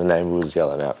like, oh, the neighbour was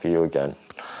yelling out for you again.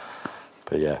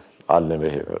 But yeah, I'd never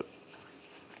hear it.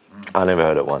 I never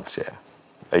heard it once, yeah.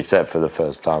 Except for the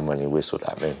first time when he whistled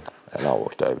at me and I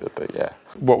walked over, but yeah.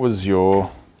 What was your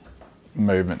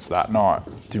movements that night?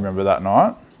 Do you remember that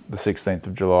night? The 16th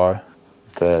of July?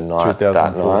 The night, 2014?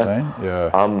 that night?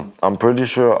 Yeah. I'm pretty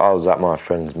sure I was at my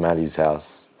friend Maddie's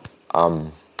house.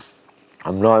 I'm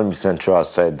 90% sure I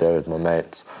stayed there with my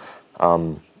mates.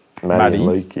 Maddie and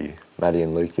Lukey. Maddie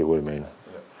and Lukey, what do you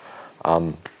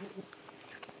mean?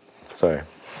 Sorry.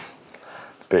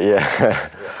 But yeah.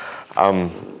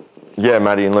 Yeah,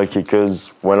 Maddie and Lukey,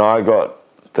 because when I got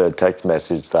the text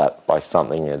message that like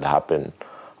something had happened,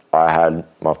 I had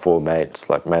my 4 mates,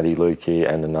 like Maddie, Lukey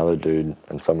and another dude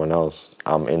and someone else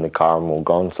in the car and all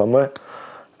gone somewhere.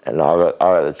 And I got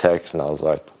the text and I was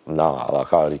like, nah,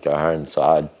 like I already go home. So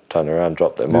I turned around,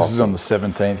 dropped them off. This is on the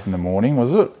 17th in the morning,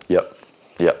 was it? Yep.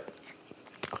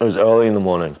 It was early in the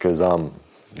morning because,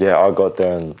 yeah, I got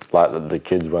there and like the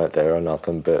kids weren't there or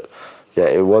nothing, but yeah,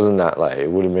 it wasn't that late.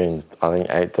 It would have been, I think,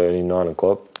 8:30, 9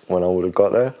 o'clock when I would have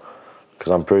got there,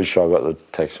 because I'm pretty sure I got the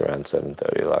text around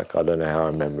 7:30. Like, I don't know how I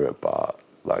remember it, but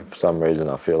like for some reason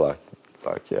I feel like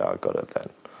yeah, I got it then.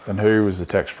 And who was the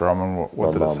text from, and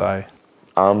what did it say?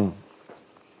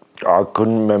 I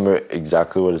couldn't remember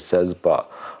exactly what it says,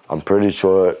 but I'm pretty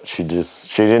sure she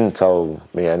didn't tell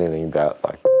me anything about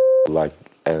like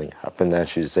anything happened there.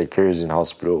 She just said Kira's in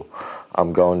hospital.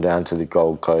 I'm going down to the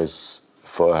Gold Coast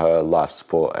for her life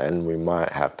support and we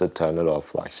might have to turn it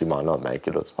off, like she might not make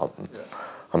it or something. Yeah.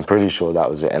 I'm pretty sure that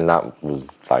was it, and that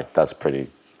was like, that's pretty,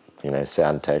 you know,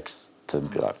 sound text to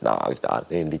be like, nah, I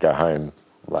need to go home,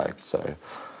 like, so,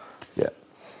 yeah.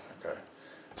 Okay.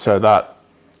 So that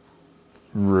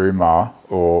rumour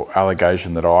or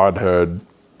allegation that I'd heard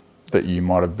that you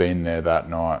might have been there that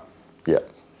night. Yeah.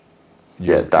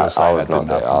 That I was not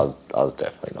there. I was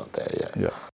definitely not there, yeah.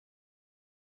 Yeah.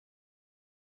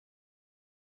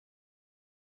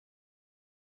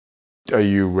 Are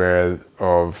you aware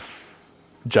of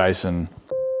Jason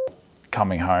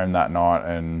coming home that night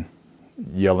and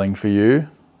yelling for you?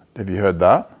 Have you heard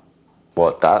that?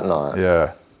 What, that night?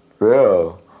 Yeah.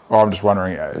 Real? Oh, I'm just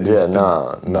wondering. Yeah,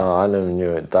 no, I never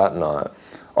knew it that night.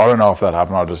 I don't know if that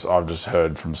happened. I've just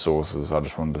heard from sources. I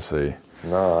just wanted to see.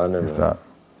 No, I never. If that.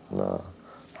 No.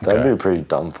 That'd be a pretty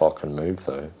dumb fucking move,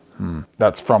 though.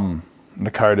 That's from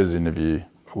Nakota's interview,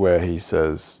 where he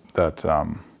says that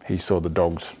he saw the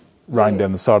dogs running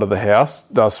down the side of the house.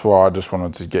 That's why I just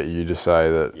wanted to get you to say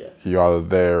that you're either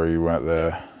there or you weren't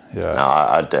there. Yeah. No,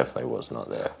 I definitely was not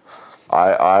there.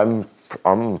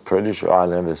 I'm pretty sure I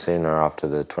never seen her after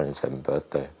the 27th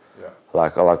birthday. Yeah.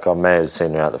 Like I may have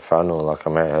seen her at the front, or like I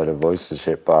may have heard her voice and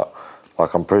shit, but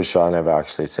like I'm pretty sure I never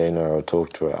actually seen her or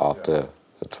talked to her after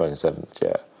the 27th.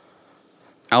 Yeah.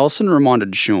 Alison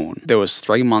reminded Sean there was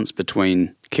 3 months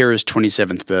between Kira's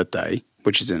 27th birthday,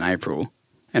 which is in April,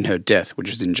 and her death, which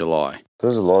was in July.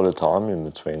 There's a lot of time in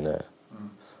between there.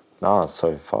 Nah,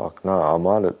 so fuck. No, I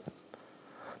might have...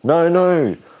 No,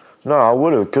 I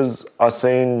would have, because I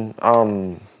seen,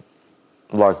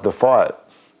 like, the fight.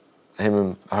 Her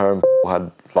and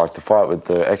had, like, the fight with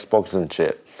the Xbox and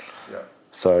shit. Yeah.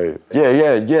 So, I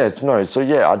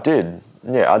did.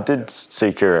 Yeah, I did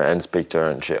see Kira and speak to her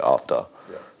and shit after.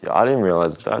 Yeah, I didn't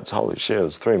realise that's, holy shit, it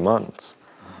was 3 months.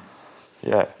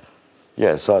 Yeah.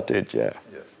 Yeah, so I did, yeah.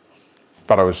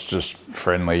 But I was just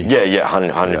friendly. Yeah,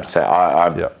 100%.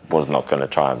 I was not going to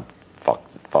try and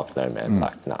fuck no man,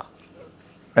 like, nah.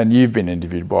 And you've been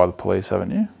interviewed by the police,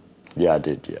 haven't you? Yeah, I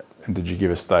did, yeah. And did you give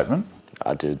a statement?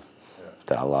 I did.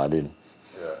 The hell I did.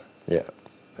 Yeah.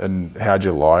 And how'd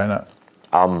you lie in it?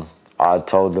 I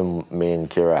told them me and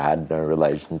Kira had no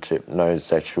relationship, no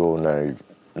sexual, no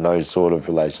no sort of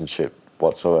relationship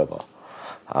whatsoever.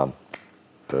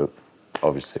 But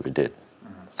obviously we did.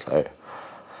 So,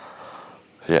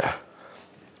 yeah.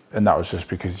 And that was just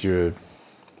because you...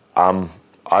 I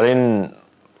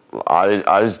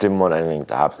just didn't want anything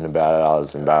to happen about it. I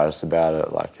was embarrassed about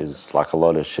it. Like, it's like a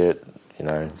lot of shit, you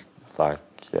know. Like,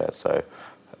 yeah, so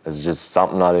it's just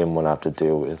something I didn't want to have to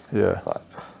deal with. Yeah. Like,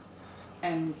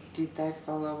 And did they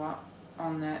follow up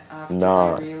on that after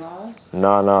they realised?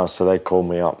 No. So they called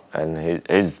me up and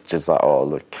he's just like, oh,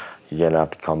 look, you're going to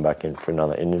have to come back in for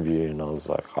another interview. And I was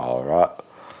like, oh, all right.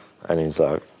 And he's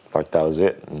like, that was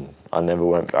it. And I never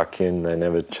went back in. They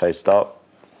never chased up.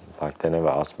 Like, they never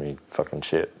asked me fucking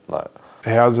shit. Like,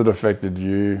 how's it affected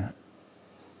you?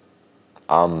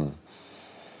 I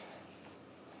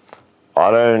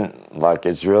don't, like,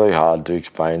 it's really hard to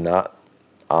explain that.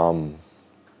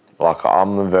 Like,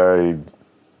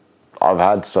 I've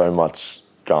had so much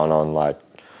going on, like,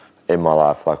 in my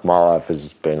life. Like, my life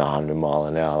has been 100 mile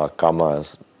an hour. Like, I'm a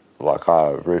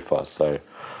roofer, so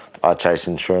I chase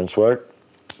insurance work.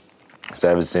 So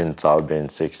ever since I've been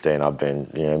 16, I've been,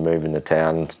 you know, moving to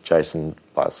town, chasing,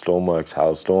 like, stormworks,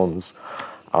 hailstorms.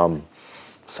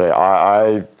 So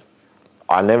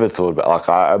I never thought about, like,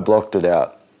 I blocked it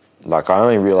out. Like, I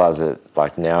only realise it,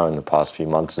 like, now in the past few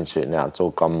months and shit. Now it's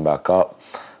all coming back up.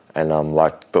 And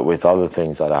like, but with other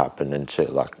things that happen and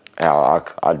shit, like, how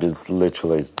I just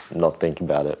literally not think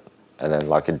about it. And then,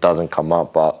 like, it doesn't come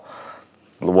up. But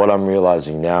what I'm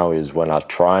realising now is when I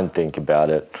try and think about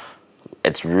it,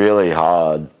 it's really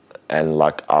hard. And,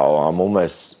 like, I'm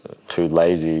almost too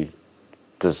lazy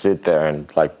to sit there and,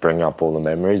 like, bring up all the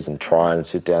memories and try and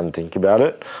sit down and think about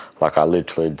it. Like, I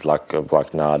literally, like,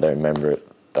 no, I don't remember it.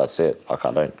 That's it. Like,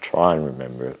 I don't try and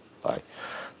remember it. Like,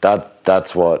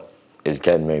 that's what is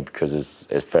getting me, because it's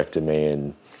affected me,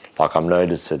 and, like, I'm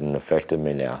noticing it affected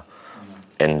me now.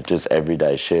 And just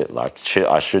everyday shit, like, shit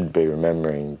I should be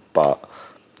remembering, but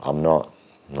I'm not.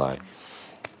 Like,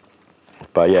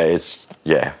 but yeah, it's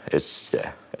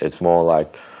more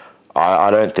like,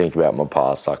 I don't think about my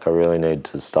past. Like, I really need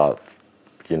to start,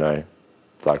 you know,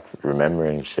 like,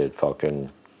 remembering shit,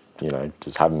 fucking, you know,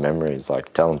 just having memories,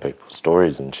 like, telling people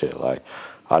stories and shit. Like,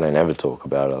 I don't ever talk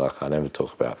about it. Like, I never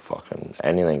talk about fucking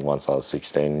anything once I was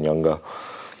 16 and younger.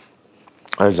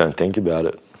 I just don't think about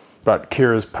it. But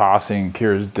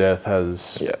Kira's death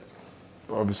has... Yeah.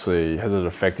 Obviously, has it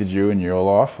affected you in your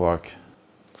life? Like,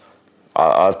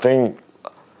 I think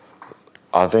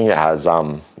it has.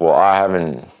 Well, I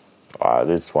haven't...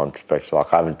 this is one perspective.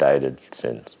 Like, I haven't dated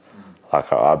since.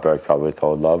 Like, I broke up with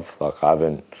old love. Like, I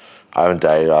haven't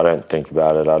dated. I don't think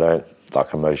about it. I don't,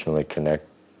 like, emotionally connect.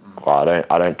 I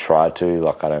don't try to.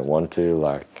 Like, I don't want to.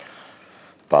 Like,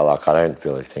 but, like, I don't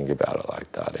really think about it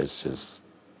like that. It's just,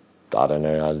 I don't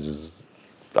know.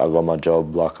 I got my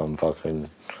job. Like, I'm fucking,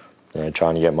 you know,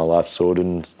 trying to get my life sorted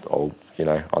and, or, you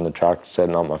know, on the track,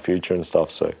 setting up my future and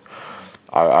stuff. So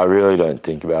I really don't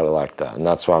think about it like that. And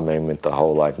that's what I mean with the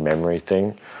whole, like, memory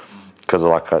thing. Because,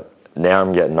 like, now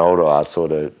I'm getting older, I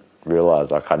sort of realise,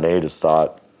 like, I need to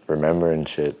start remembering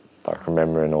shit. Like,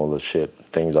 remembering all the shit,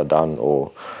 things I've done,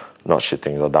 or not shit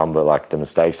things I've done, but, like, the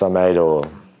mistakes I made, or,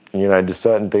 you know, just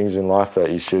certain things in life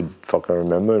that you should fucking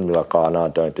remember and be like, oh, no,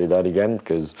 don't do that again,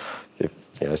 because if,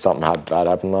 you know, something bad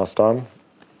happened last time.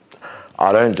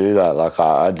 I don't do that. Like,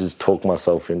 I just talk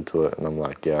myself into it, and I'm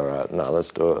like, yeah, right, no,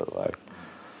 let's do it. Like,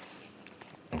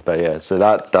 but yeah, so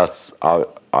that's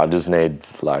I just need,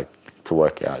 like, to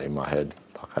work out in my head.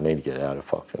 Like, I need to get out of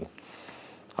fucking,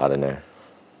 I don't know.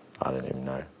 I don't even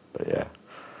know, but yeah.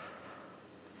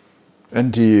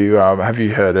 And do you have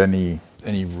you heard any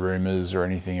rumours or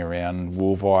anything around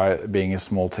Wolvi being a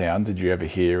small town? Did you ever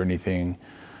hear anything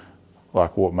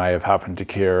like what may have happened to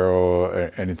Kira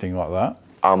or anything like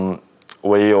that?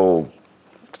 We all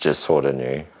just sort of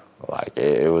knew. Like,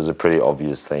 it was a pretty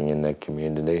obvious thing in the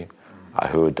community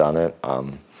who had done it.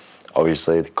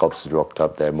 Obviously, the cops had rocked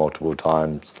up there multiple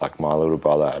times. Like, my little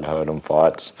brother had heard them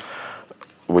fights.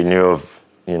 We knew of,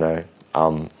 you know,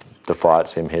 the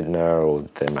fights, him hitting her or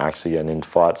them actually getting into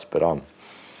fights, but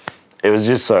it was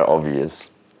just so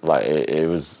obvious. Like, it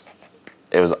was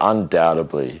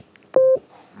undoubtedly,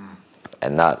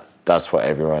 and that's what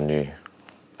everyone knew.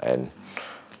 And,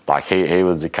 like, he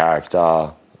was the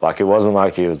character. Like, it wasn't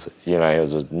like he was, you know, he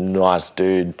was a nice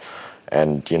dude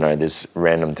and, you know, this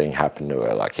random thing happened to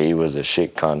her. Like, he was a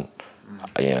shit cunt,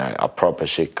 you know, a proper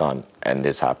shit cunt, and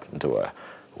this happened to her.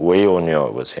 We all knew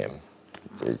it was him.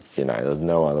 You know, there's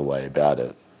no other way about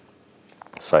it.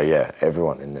 So, yeah,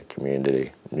 everyone in the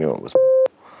community knew it was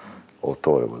or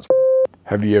thought it was.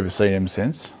 Have you ever seen him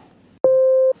since?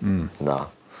 No.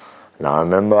 No, I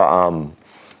remember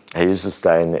He used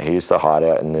to hide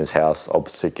out in this house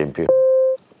opposite Gympie.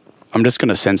 I'm just going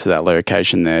to censor that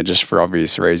location there just for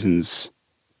obvious reasons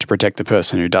to protect the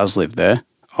person who does live there.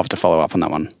 I'll have to follow up on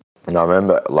that one. And I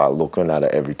remember like looking at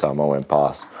it every time I went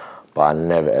past, but I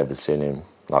never ever seen him.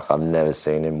 Like I've never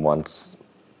seen him once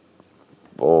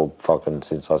or fucking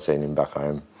since I seen him back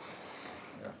home.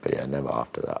 But yeah, never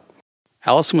after that.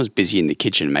 Alison was busy in the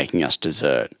kitchen making us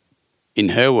dessert. In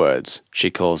her words, she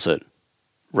calls it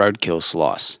roadkill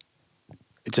slice.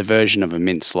 It's a version of a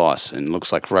mint slice and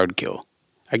looks like roadkill.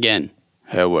 Again,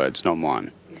 her words, not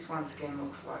mine. This once again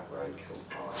looks like roadkill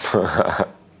pie.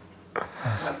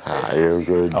 You're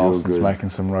good. Alison's making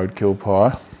some roadkill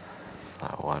pie.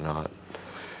 Why not?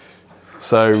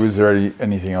 So, was there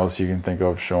anything else you can think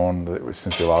of, Sean, that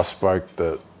since we last spoke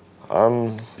that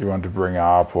you wanted to bring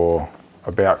up or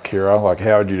about Kira? Like,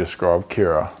 how would you describe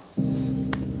Kira?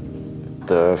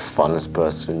 The funnest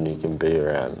person you can be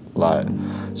around. Like,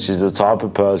 she's the type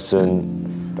of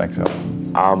person. Thanks,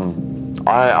 Alison.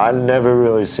 I never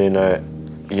really seen her.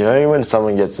 You know when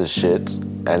someone gets the shits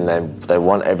and they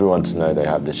want everyone to know they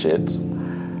have the shits?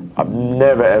 I've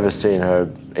never ever seen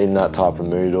her in that type of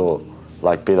mood or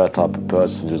like be that type of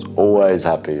person, just always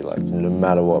happy, like no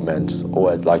matter what, man, just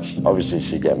always, like obviously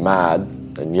she'd get mad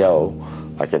and yell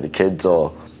like at the kids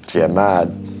or she'd get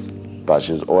mad, but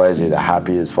she was always either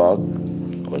happy as fuck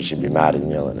or she'd be mad and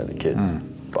yelling at the kids.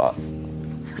 But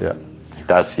yeah,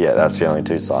 that's the only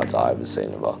two sides I've ever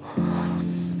seen of her.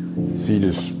 So you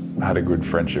just had a good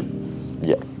friendship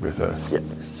with her? Yeah.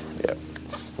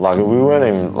 Like we weren't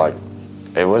even like,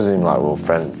 it wasn't even like we were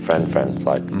friends.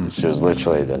 Like she was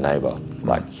literally the neighbour.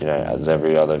 Like, you know, as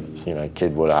every other, you know,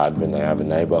 kid would have had when they have a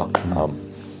neighbour.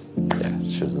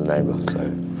 She was the neighbour, so.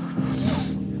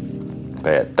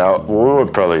 But yeah, we were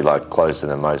probably like closer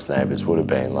than most neighbours would have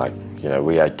been. Like, you know,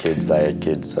 we had kids, they had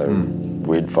kids, so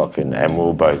we'd and we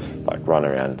were both like run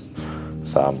around.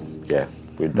 So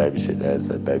we'd babysit theirs,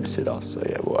 they'd babysit us. So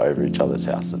yeah, we're over each other's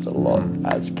houses a lot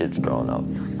as kids growing up.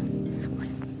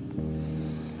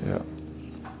 Yeah.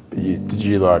 Did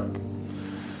you like,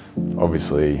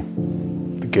 obviously,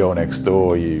 the girl next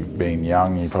door, you being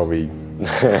young, you probably...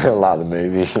 like the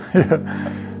movie.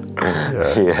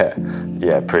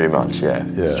 Yeah, pretty much, yeah.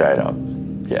 Straight up,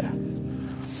 yeah.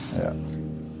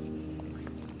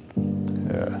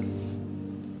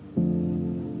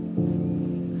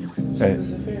 She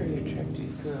was a very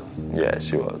attractive girl. Yeah,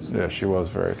 she was. Yeah, she was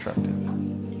very attractive.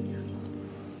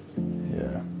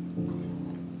 Yeah.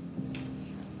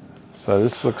 So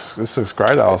this looks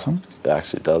great, Alison. It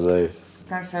actually does, eh?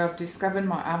 Okay, so I've discovered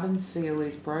my oven seal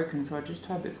is broken, so I just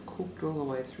hope it's cooked all the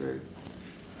way through.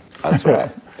 That's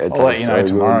right. I'll let you know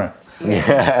tomorrow.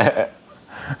 Yeah.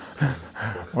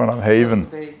 When I'm heaving.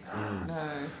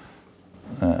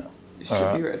 No.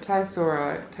 It tastes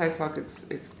alright. Tastes like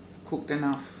it's cooked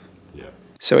enough. Yeah.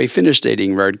 So we finished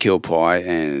eating roadkill pie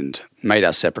and made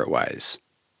our separate ways.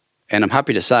 And I'm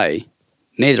happy to say,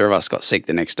 neither of us got sick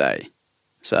the next day.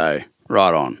 So,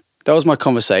 right on. That was my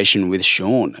conversation with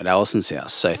Sean at Alison's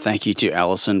house. So thank you to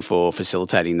Alison for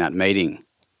facilitating that meeting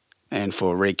and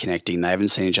for reconnecting. They haven't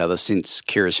seen each other since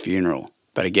Kira's funeral.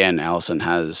 But again, Alison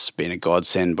has been a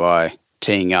godsend by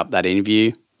teeing up that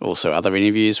interview, also other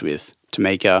interviews with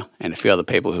Tamika and a few other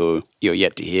people who you're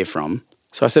yet to hear from.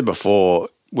 So I said before,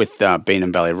 with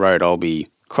Beanham Valley Road, I'll be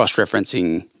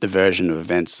cross-referencing the version of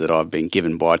events that I've been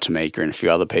given by Tamika and a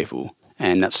few other people,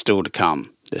 and that's still to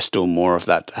come. There's still more of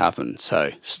that to happen,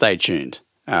 so stay tuned.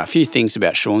 A few things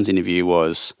about Sean's interview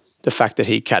was the fact that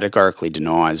he categorically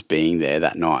denies being there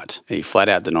that night. He flat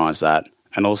out denies that,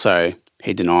 and also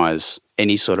he denies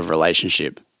any sort of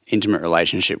intimate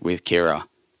relationship with Kira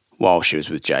while she was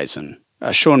with Jason.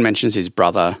 Sean mentions his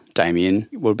brother, Damien,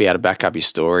 will be able to back up his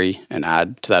story and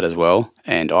add to that as well.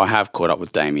 And I have caught up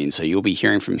with Damien, so you'll be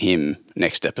hearing from him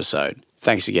next episode.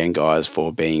 Thanks again, guys,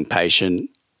 for being patient.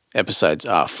 Episodes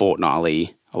are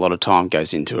fortnightly. A lot of time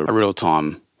goes into a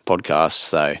real-time podcast,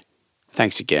 so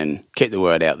thanks again. Keep the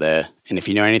word out there. And if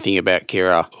you know anything about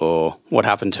Kira or what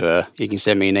happened to her, you can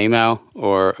send me an email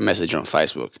or a message on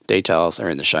Facebook. Details are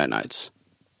in the show notes.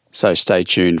 So stay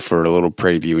tuned for a little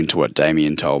preview into what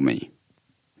Damien told me.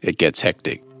 It gets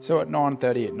hectic. So at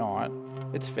 9:30 at night,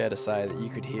 it's fair to say that you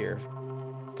could hear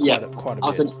quite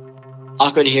a bit.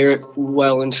 I could hear it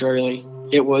well and truly.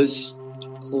 It was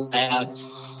loud.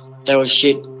 There was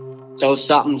shit. There was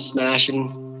something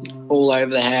smashing all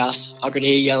over the house. I could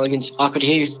hear yelling and I could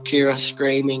hear Kira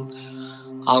screaming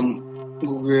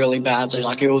really badly.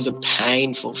 Like, it was a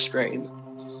painful scream.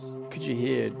 Could you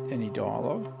hear any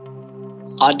dialogue?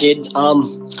 I did.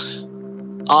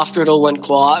 After it all went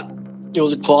quiet, it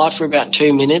was quiet for about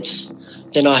 2 minutes.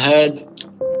 Then I heard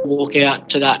walk out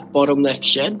to that bottom left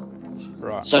shed.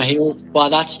 Right. So by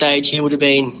that stage, he would have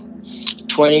been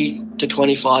 20 to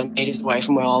 25 metres away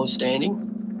from where I was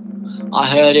standing. I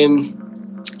heard him,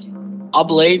 I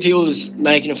believe he was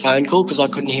making a phone call because I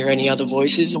couldn't hear any other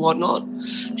voices and whatnot.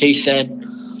 He said,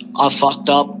 I fucked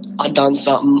up, I done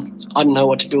something, I don't know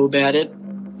what to do about it.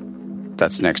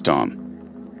 That's next time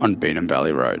on Beanham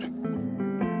Valley Road.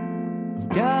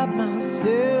 Got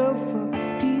myself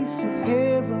a piece of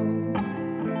heaven.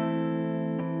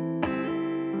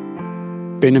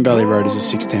 Beanham Valley Road is a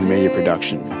 610 Media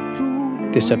production.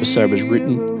 This episode was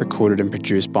written, recorded and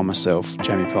produced by myself,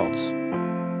 Jamie Poltz.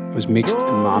 It was mixed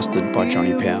and mastered by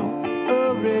Johnny Powell.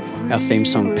 Our theme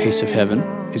song, Piece of Heaven,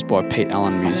 is by Pete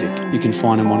Allen Music. You can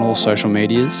find him on all social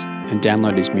medias and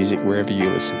download his music wherever you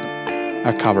listen.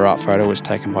 Our cover art photo was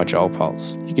taken by Joel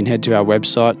Poltz. You can head to our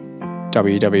website,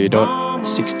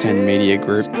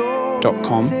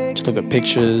 www.610mediagroup.com, to look at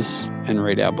pictures and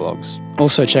read our blogs.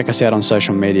 Also check us out on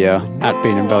social media at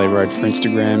Beanham Valley Road for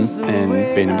Instagram and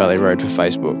Beanham Valley Road for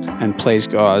Facebook. And please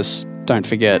guys, don't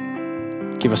forget,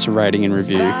 give us a rating and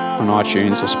review on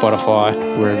iTunes or Spotify,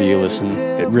 wherever you listen.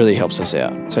 It really helps us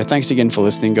out. So thanks again for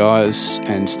listening guys,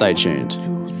 and stay tuned.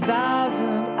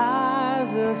 2,000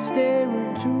 eyes are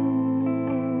staring too.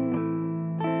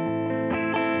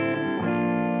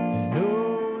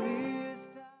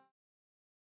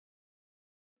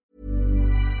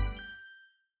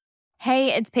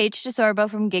 Hey, it's Paige DeSorbo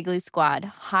from Giggly Squad.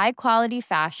 High quality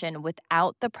fashion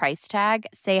without the price tag.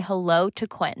 Say hello to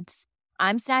Quince.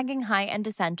 I'm snagging high-end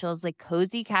essentials like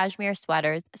cozy cashmere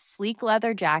sweaters, sleek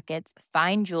leather jackets,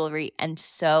 fine jewelry, and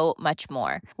so much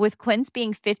more. With Quince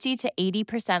being 50 to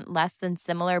 80% less than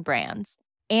similar brands.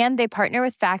 And they partner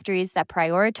with factories that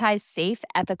prioritize safe,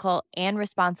 ethical, and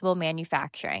responsible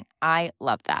manufacturing. I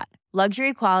love that.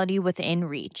 Luxury quality within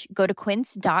reach. Go to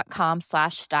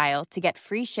quince.com/style to get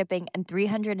free shipping and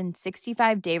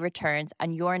 365-day returns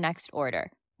on your next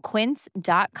order.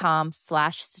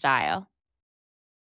 Quince.com/style.